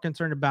that. More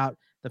concerned about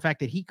the fact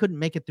that he couldn't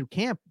make it through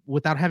camp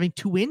without having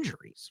 2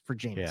 injuries for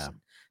Jameson. Yeah.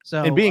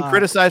 So and being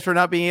criticized for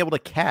not being able to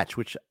catch,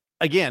 which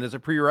again is a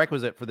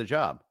prerequisite for the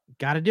job.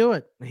 Got to do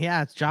it.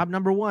 Yeah, it's job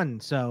number 1.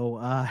 So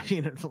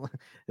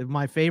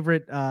my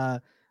favorite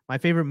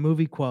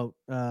movie quote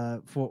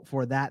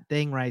for that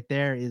thing right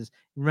there is,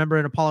 remember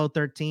in Apollo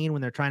 13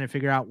 when they're trying to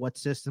figure out what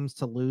systems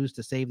to lose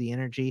to save the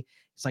energy?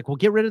 It's like, well,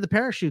 get rid of the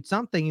parachute,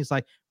 something. He's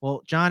like,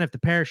 well, John, if the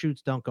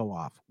parachutes don't go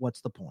off,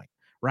 what's the point?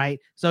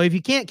 Right. So if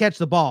you can't catch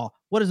the ball,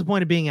 what is the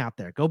point of being out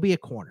there? Go be a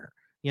corner.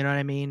 You know what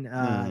I mean?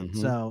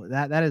 So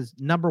that is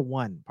number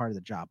 1 part of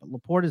the job. But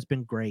Laporta has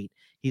been great.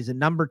 He's a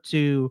number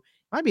 2,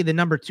 might be the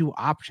number 2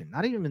 option,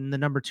 not even the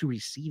number 2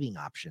 receiving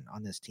option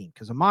on this team,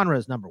 because Amon-Ra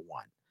is number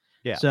 1.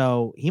 Yeah.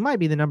 So he might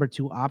be the number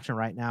 2 option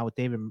right now with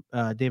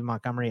David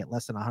Montgomery at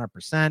less than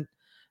 100%.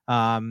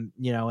 And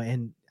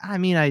I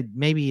mean,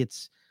 maybe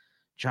it's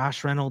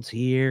Josh Reynolds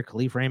here,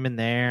 Khalif Raymond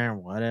there,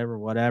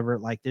 whatever.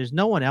 Like, there's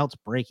no one else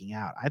breaking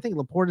out. I think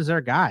Laporta's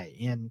their guy,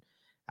 and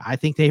I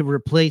think they've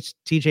replaced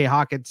TJ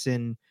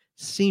Hawkinson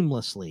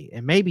seamlessly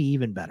and maybe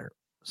even better.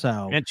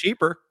 So, and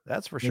cheaper,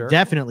 that's for sure.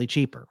 Definitely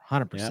cheaper,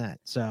 100%. Yeah.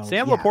 So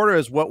Sam Laporta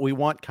is what we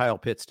want Kyle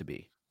Pitts to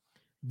be.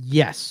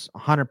 Yes,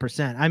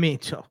 100%. I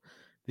mean, so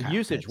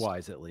usage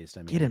wise, at least.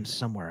 I mean, get him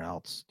somewhere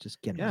else.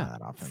 Just get him out of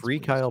that offense. Free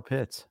please. Kyle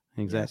Pitts.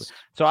 Exactly. Yes.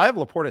 So I have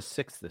Laporta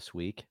 6th this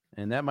week,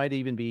 and that might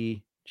even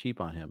be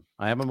cheap on him.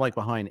 I have him like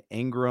behind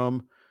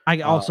Ingram.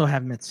 I also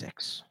have him at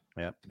 6.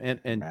 Yeah.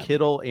 And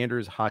Kittle,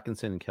 Andrews,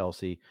 Hawkinson, and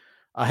Kelsey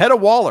ahead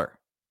of Waller,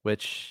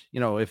 which,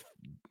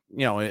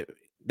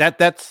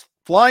 that's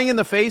flying in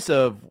the face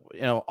of,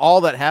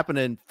 all that happened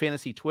in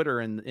fantasy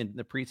Twitter in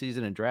the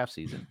preseason and draft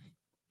season.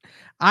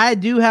 I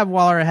do have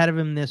Waller ahead of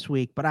him this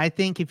week, but I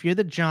think if you're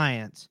the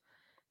Giants,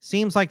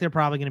 seems like they're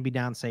probably going to be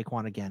down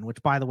Saquon again,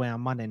 which, by the way,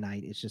 on Monday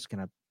night is just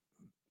going to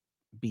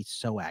be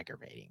so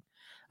aggravating.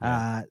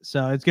 Yeah.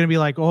 So it's going to be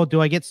like, oh,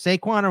 do I get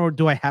Saquon or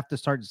do I have to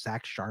start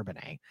Zach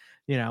Charbonnet?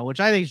 Which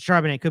I think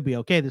Charbonnet could be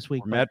okay this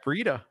week. Or Matt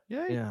Breida.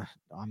 Yeah,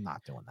 I'm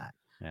not doing that.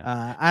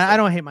 Yeah. I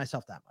don't hate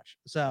myself that much.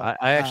 So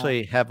I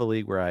actually have a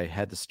league where I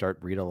had to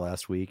start Breida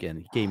last week, and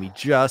he gave me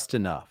just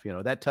enough.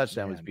 That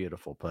touchdown was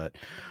beautiful, but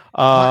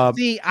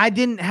see, I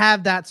didn't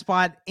have that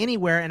spot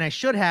anywhere, and I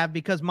should have,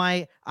 because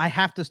I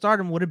have to start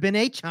him would have been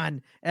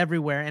Achon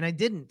everywhere, and I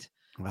didn't.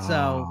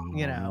 So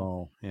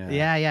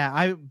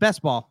I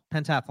best ball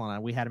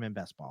pentathlon. We had him in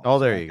best ball. Oh,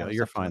 there you go.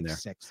 You're fine there.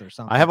 6th or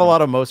something. I have a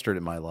lot of Mostert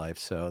in my life,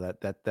 so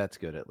that's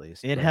good at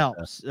least. It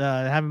helps.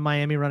 Having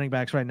Miami running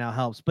backs right now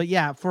helps. But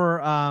yeah,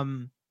 for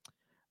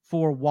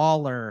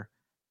Waller,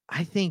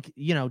 I think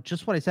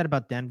just what I said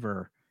about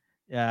Denver.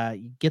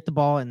 You get the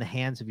ball in the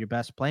hands of your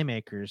best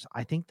playmakers.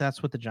 I think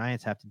that's what the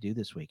Giants have to do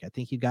this week. I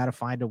think you got to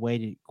find a way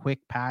to quick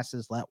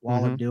passes, let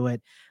Waller do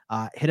it,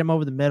 hit him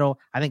over the middle.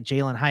 I think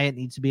Jalen Hyatt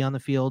needs to be on the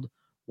field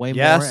way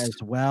more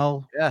as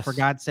well. Yes. For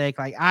God's sake.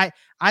 Like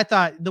I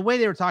thought the way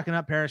they were talking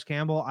up Paris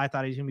Campbell, I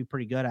thought he's going to be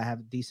pretty good. I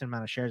have a decent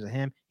amount of shares of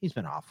him. He's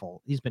been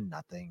awful. He's been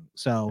nothing.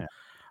 So,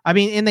 I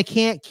mean, and they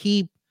can't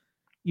keep,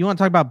 you want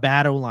to talk about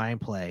bad O-line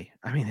play.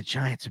 I mean, the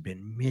Giants have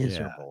been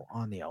miserable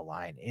on the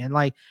O-line, and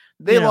like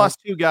they lost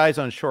 2 guys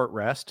on short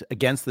rest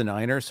against the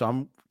Niners. So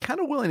I'm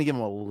kind of willing to give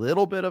them a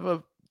little bit of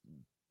a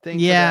thing.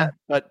 Yeah. For that.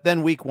 But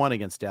then week 1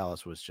 against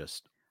Dallas was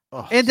just,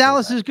 and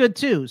Dallas is good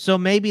too. So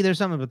maybe there's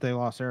something, but they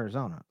lost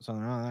Arizona. So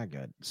they're not that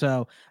good.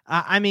 So,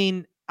 I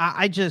mean,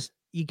 I just,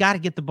 you got to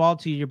get the ball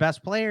to your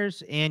best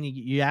players, and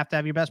you have to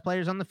have your best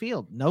players on the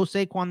field. No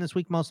Saquon this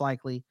week, most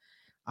likely.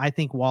 I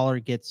think Waller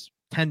gets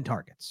 10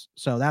 targets.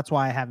 So that's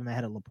why I have him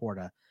ahead of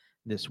Laporta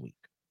this week.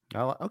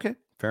 Okay.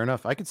 Fair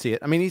enough. I can see it.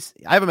 I mean,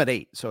 I have him at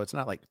 8, so it's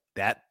not like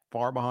that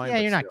far behind.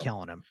 Yeah, you're not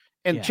killing him.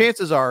 And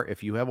chances are,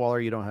 if you have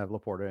Waller, you don't have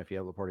Laporta. If you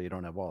have Laporta, you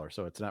don't have Waller.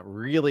 So it's not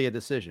really a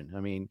decision. I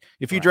mean,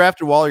 if you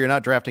drafted Waller, you're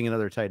not drafting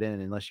another tight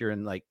end unless you're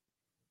in like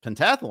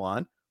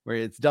pentathlon where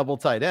it's double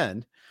tight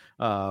end.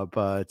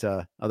 But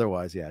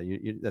otherwise,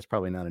 that's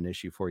probably not an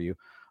issue for you.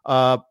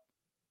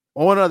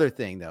 One other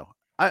thing, though.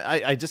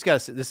 I just got to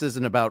say, this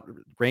isn't about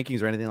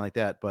rankings or anything like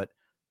that, but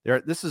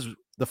this is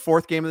the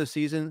 4th game of the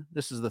season.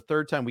 This is the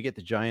 3rd time we get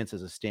the Giants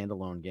as a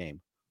standalone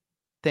game.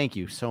 Thank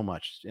you so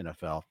much,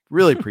 NFL.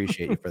 Really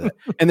appreciate you for that.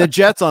 And the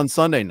Jets on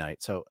Sunday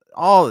night. So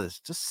all this,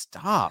 just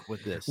stop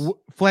with this.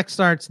 Flex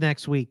starts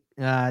next week.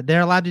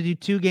 They're allowed to do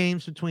 2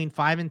 games between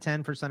 5 and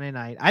 10 for Sunday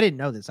night. I didn't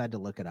know this. I had to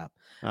look it up.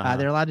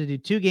 They're allowed to do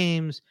 2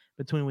 games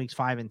between weeks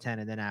 5 and 10.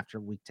 And then after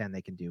week 10,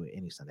 they can do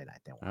any Sunday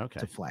night they want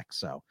to flex.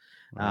 So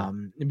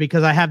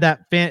because I have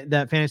that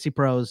Fantasy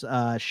Pros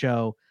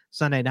show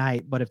Sunday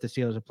night, but if the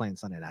Steelers are playing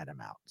Sunday night, I'm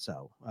out.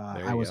 So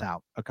I was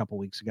out a couple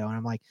weeks ago, and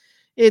I'm like,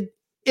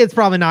 it's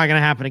probably not going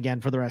to happen again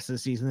for the rest of the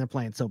season. They're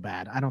playing so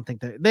bad. I don't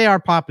think they are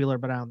popular,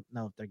 but I don't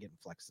know if they're getting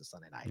flexed this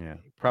Sunday night. Yeah,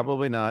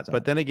 probably not. So,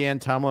 but then again,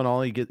 Tomlin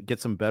only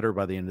gets them better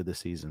by the end of the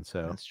season.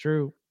 So that's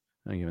true.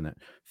 I'm giving that.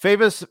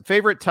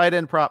 Favorite tight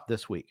end prop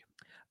this week?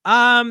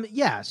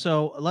 Yeah.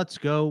 So let's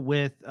go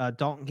with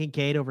Dalton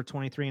Kincaid over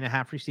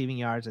 23.5 receiving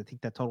yards. I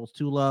think that total's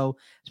too low,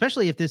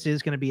 especially if this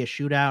is going to be a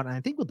shootout. And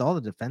I think with all the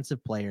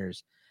defensive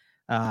players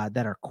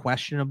that are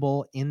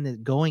questionable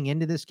going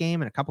into this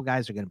game, and a couple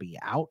guys are going to be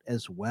out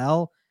as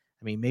well.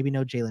 I mean, maybe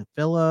no Jalen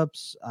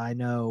Phillips. I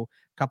know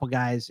a couple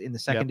guys in the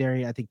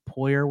secondary. Yep. I think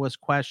Poyer was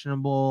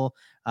questionable.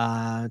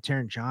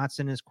 Taron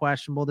Johnson is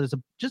questionable. There's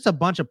just a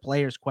bunch of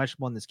players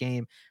questionable in this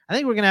game. I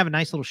think we're going to have a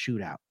nice little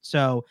shootout.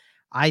 So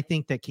I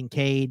think that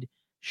Kincaid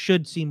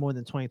should see more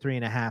than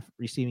 23.5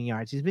 receiving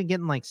yards. He's been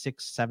getting like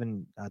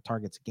 6-7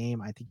 targets a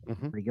game. I think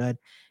pretty good.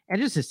 And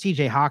just as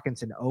TJ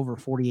Hawkinson over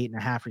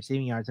 48.5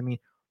 receiving yards. I mean,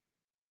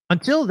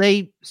 until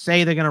they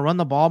say they're going to run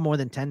the ball more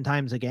than 10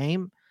 times a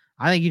game,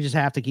 I think you just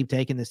have to keep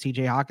taking this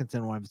TJ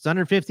Hawkinson one. If it's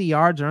under 50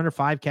 yards or under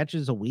 5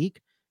 catches a week,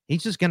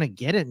 he's just going to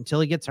get it until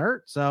he gets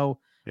hurt. So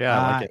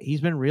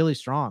he's been really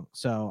strong.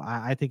 So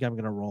I think I'm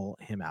going to roll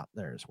him out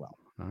there as well.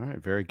 All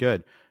right. Very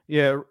good.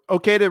 Yeah.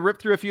 Okay to rip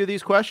through a few of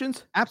these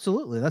questions?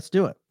 Absolutely. Let's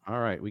do it. All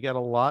right. We got a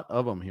lot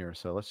of them here.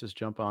 So let's just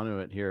jump onto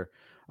it here.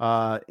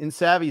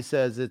 InSavvy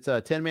says it's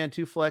a 10-man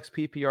 2-flex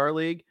PPR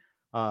league.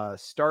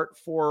 Start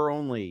 4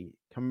 only.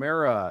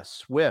 Kamara,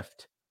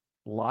 Swift,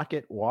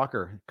 Lockett,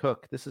 Walker,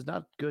 Cook. This is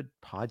not good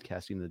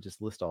podcasting to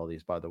just list all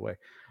these, by the way.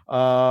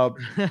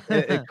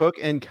 Cook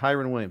and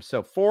Kyron Williams.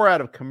 So 4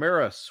 out of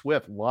Kamara,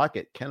 Swift,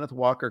 Lockett, Kenneth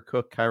Walker,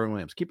 Cook, Kyron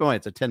Williams. Keep in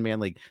mind, it's a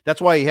 10-man league.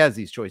 That's why he has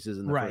these choices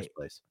in the first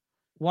place.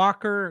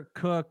 Walker,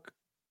 Cook,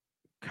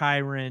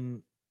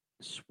 Kyron,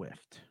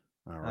 Swift.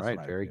 All right.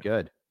 Very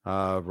good.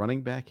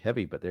 Running back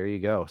heavy, but there you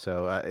go.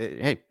 So,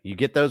 hey, you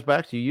get those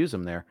backs, you use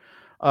them there.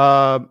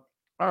 All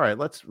right,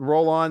 let's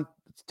roll on.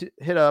 Let's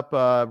hit up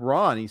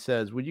Ron. He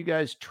says, would you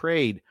guys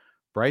trade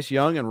Bryce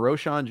Young and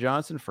Roschon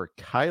Johnson for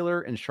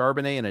Kyler and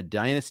Charbonnet in a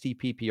dynasty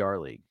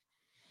PPR league?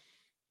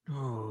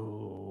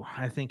 Oh,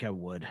 I think I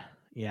would.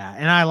 Yeah.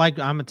 And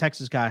I'm a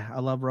Texas guy.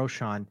 I love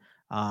Roschon.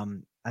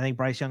 I think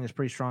Bryce Young is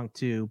pretty strong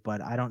too,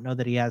 but I don't know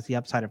that he has the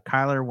upside of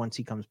Kyler once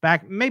he comes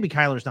back. Maybe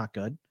Kyler's not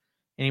good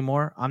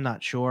anymore. I'm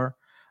not sure.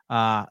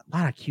 A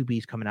lot of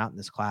QBs coming out in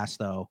this class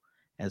though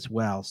as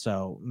well.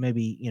 So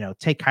maybe,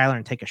 take Kyler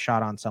and take a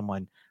shot on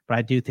someone, but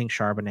I do think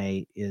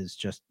Charbonnet is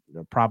just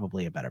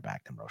probably a better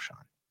back than Roschon.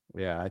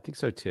 Yeah, I think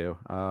so too.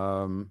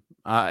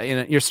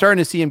 You're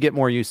starting to see him get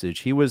more usage.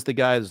 He was the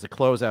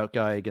closeout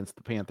guy against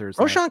the Panthers.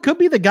 Roschon could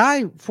be the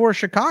guy for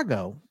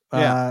Chicago.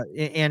 Yeah.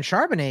 And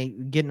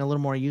Charbonnet getting a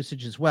little more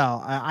usage as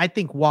well. I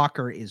think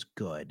Walker is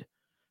good,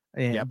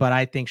 but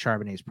I think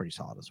Charbonnet is pretty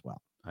solid as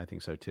well. I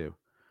think so too.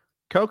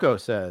 Coco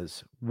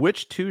says,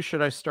 which 2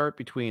 should I start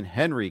between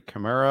Henry,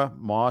 Kamara,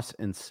 Moss,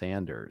 and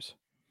Sanders?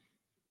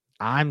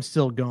 I'm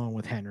still going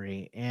with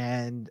Henry.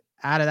 And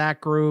out of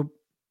that group,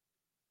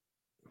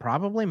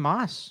 probably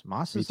Moss.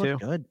 Moss has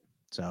looked good.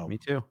 So me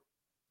too.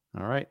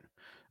 All right.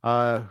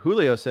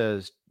 Julio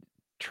says,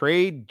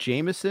 trade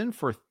Jameson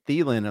for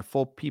Thielen a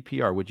full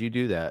PPR. Would you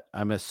do that?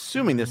 I'm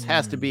assuming this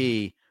has to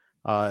be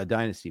a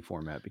dynasty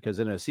format because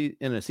in a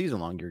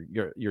season long,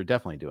 you're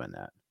definitely doing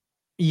that.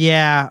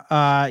 Yeah.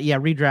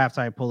 Redraft,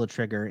 I pull the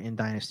trigger. In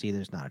dynasty,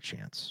 there's not a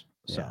chance.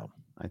 So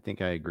I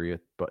think I agree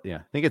with, but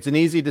I think it's an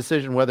easy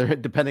decision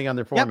depending on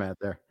their format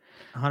there.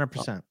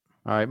 100%.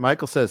 All right.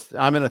 Michael says,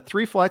 I'm in a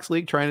 3-flex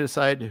league trying to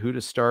decide who to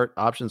start.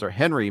 Options are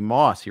Henry,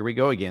 Moss. Here we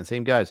go again.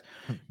 Same guys.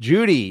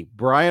 Judy,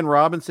 Brian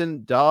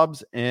Robinson,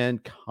 Dobbs,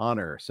 and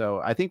Connor.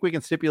 So I think we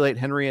can stipulate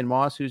Henry and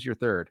Moss. Who's your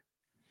third?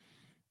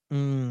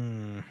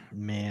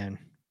 Man.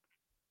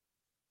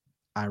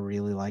 I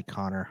really like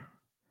Connor.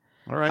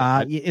 All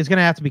right. It's going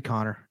to have to be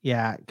Connor.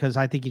 Yeah, because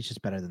I think he's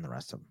just better than the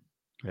rest of them.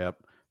 Yep.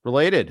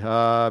 Related.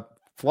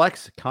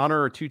 Flex,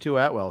 Connor or Tutu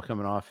Atwell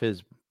coming off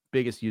his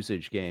biggest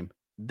usage game.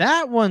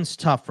 That one's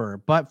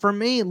tougher, but for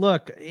me,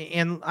 look,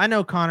 and I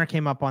know Connor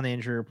came up on the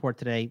injury report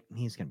today.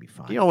 He's going to be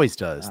fine. He always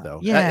does, though.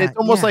 It's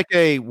almost like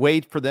a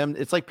wait for them.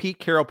 It's like Pete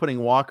Carroll putting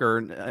Walker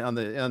on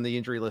the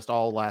injury list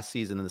all last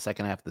season in the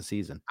second half of the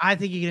season. I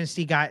think you're going to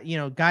see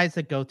guys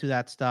that go through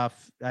that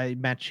stuff.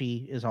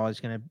 Mechie is always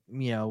going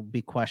to,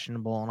 be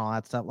questionable and all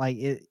that stuff. Like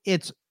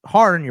it's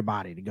hard on your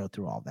body to go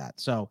through all that.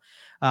 So,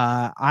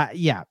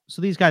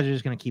 so these guys are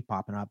just going to keep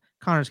popping up.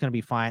 Connor's going to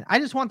be fine. I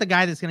just want the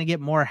guy that's going to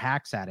get more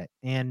hacks at it,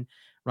 and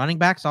running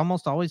backs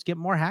almost always get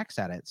more hacks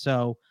at it.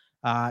 So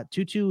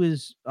Tutu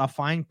is a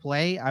fine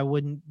play. I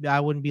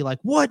wouldn't be like,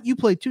 what? You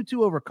play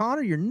Tutu over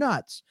Connor? You're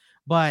nuts.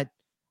 But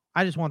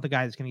I just want the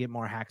guy that's going to get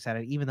more hacks at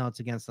it, even though it's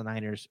against the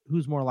Niners.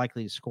 Who's more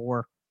likely to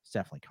score? It's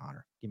definitely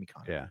Connor. Give me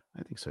Connor. Yeah,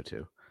 I think so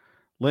too.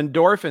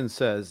 Lindorfin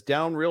says,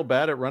 down real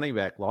bad at running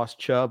back, lost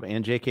Chubb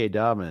and J.K.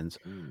 Dobbins.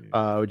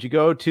 Would you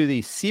go to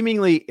the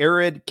seemingly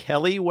arid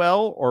Kelly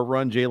well or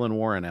run Jaylen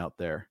Warren out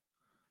there?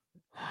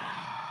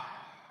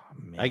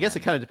 I guess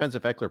it kind of depends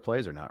if Eckler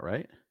plays or not,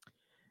 right?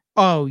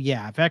 Oh,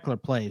 yeah. If Eckler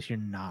plays, you're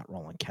not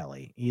rolling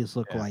Kelly. He's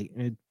like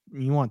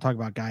you want to talk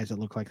about guys that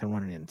look like they're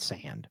running in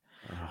sand.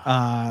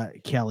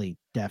 Kelly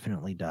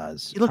definitely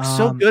does. He looks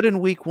so good in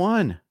week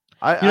 1.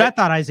 I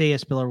thought Isaiah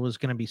Spiller was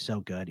going to be so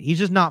good. He's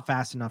just not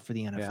fast enough for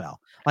the NFL. Yeah.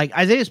 Like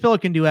Isaiah Spiller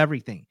can do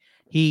everything.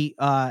 He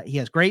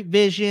has great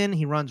vision.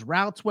 He runs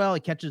routes well. He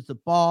catches the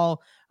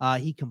ball.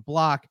 He can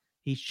block.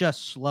 He's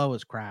just slow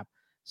as crap.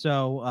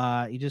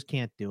 So he just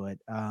can't do it.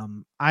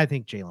 I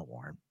think Jaylen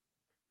Warren.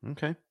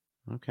 Okay.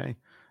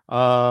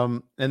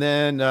 And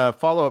then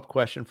follow-up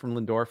question from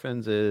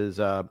Lindorphins is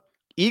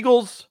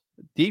Eagles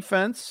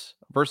defense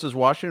versus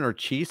Washington or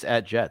Chiefs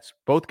at Jets.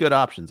 Both good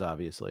options,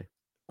 obviously.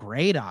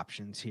 Great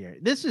options here.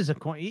 This is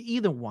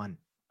either one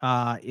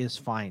is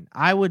fine.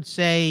 I would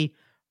say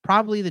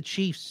probably the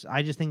Chiefs.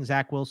 I just think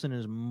Zach Wilson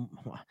is.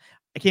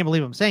 I can't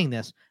believe I'm saying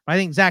this, but I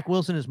think Zach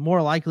Wilson is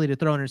more likely to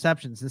throw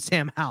interceptions than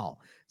Sam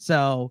Howell.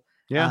 So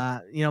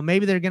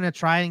maybe they're gonna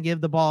try and give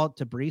the ball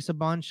to Breece a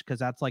bunch because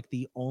that's like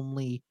the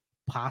only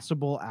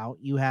possible out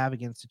you have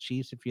against the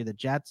Chiefs if you're the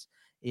Jets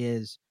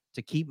is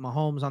to keep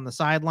Mahomes on the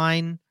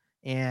sideline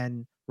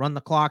and run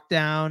the clock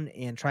down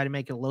and try to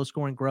make it a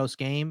low-scoring, gross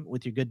game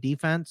with your good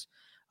defense.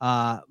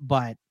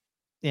 But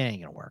it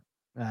ain't gonna work.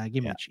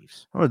 Give me the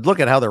Chiefs. Look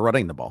at how they're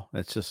running the ball.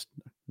 It's just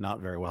not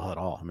very well at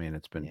all. I mean,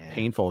 it's been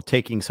painful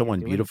taking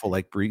someone beautiful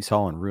like Breece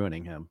Hall and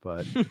ruining him.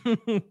 But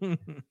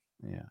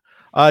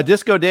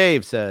Disco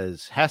Dave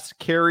says has to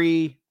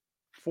carry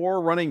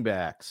 4 running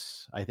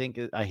backs. I think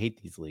I hate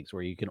these leagues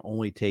where you can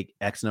only take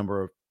X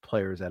number of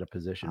players at a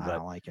position. I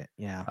don't like it.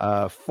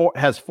 Yeah.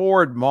 Has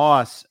Ford,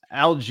 Moss,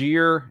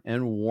 Algier,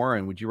 and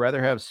Warren. Would you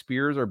rather have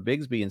Spears or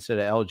Bigsby instead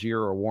of Algier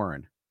or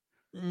Warren?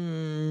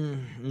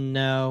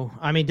 No.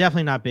 I mean,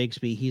 definitely not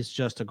Bigsby. He's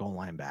just a goal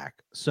line back.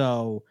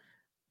 So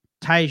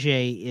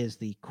Tajay is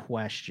the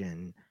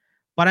question.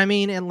 But I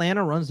mean,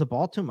 Atlanta runs the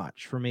ball too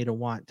much for me to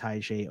want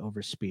Tajay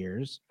over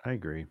Spears. I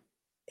agree.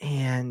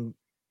 And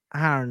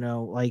I don't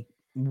know, like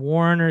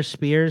Warren or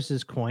Spears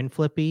is coin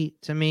flippy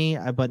to me,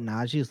 but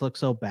Najee's look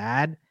so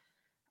bad.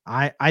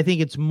 I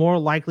think it's more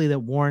likely that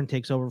Warren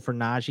takes over for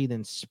Najee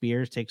than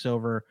Spears takes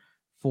over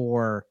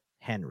for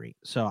Henry.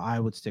 So I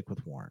would stick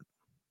with Warren.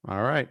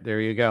 All right,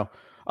 there you go.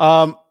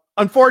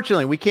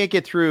 Unfortunately, we can't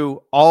get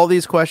through all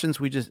these questions.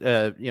 We just,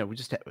 we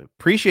just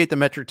appreciate the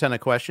metric ton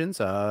of questions.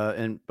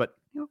 But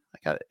I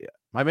got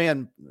my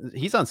man.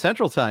 He's on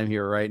Central Time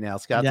here right now.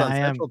 Scott's on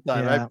Central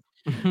Time. Yeah.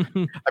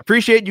 I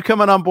appreciate you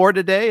coming on board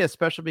today,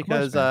 especially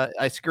because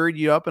I screwed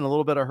you up in a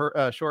little bit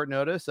of short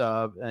notice.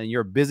 And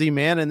you're a busy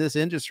man in this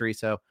industry,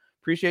 so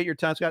appreciate your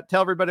time, Scott.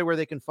 Tell everybody where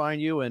they can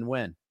find you and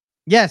when.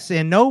 Yes,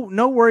 and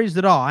no worries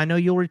at all. I know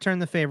you'll return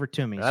the favor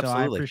to me, Absolutely.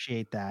 So I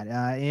appreciate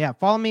that.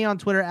 Follow me on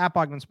Twitter at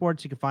Bogman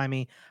Sports. You can find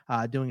me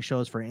doing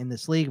shows for In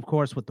This League, of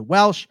course, with the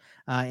Welsh,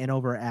 and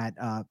over at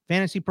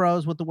Fantasy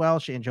Pros with the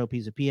Welsh and Joe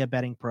Pizzapia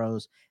Betting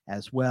Pros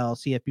as well.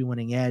 CFB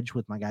Winning Edge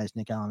with my guys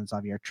Nick Allen and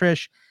Xavier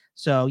Trish.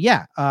 So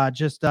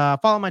just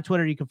follow my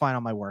Twitter. You can find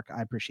all my work.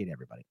 I appreciate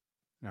everybody.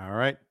 All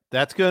right.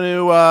 That's going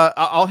to,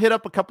 I'll hit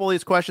up a couple of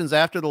these questions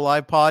after the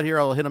live pod here.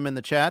 I'll hit them in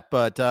the chat,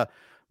 but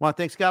want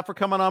to thank Scott for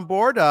coming on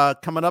board.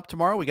 Coming up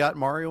tomorrow, we got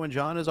Mario and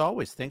John as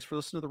always. Thanks for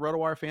listening to the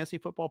RotoWire Fantasy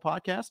Football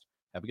Podcast.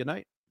 Have a good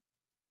night.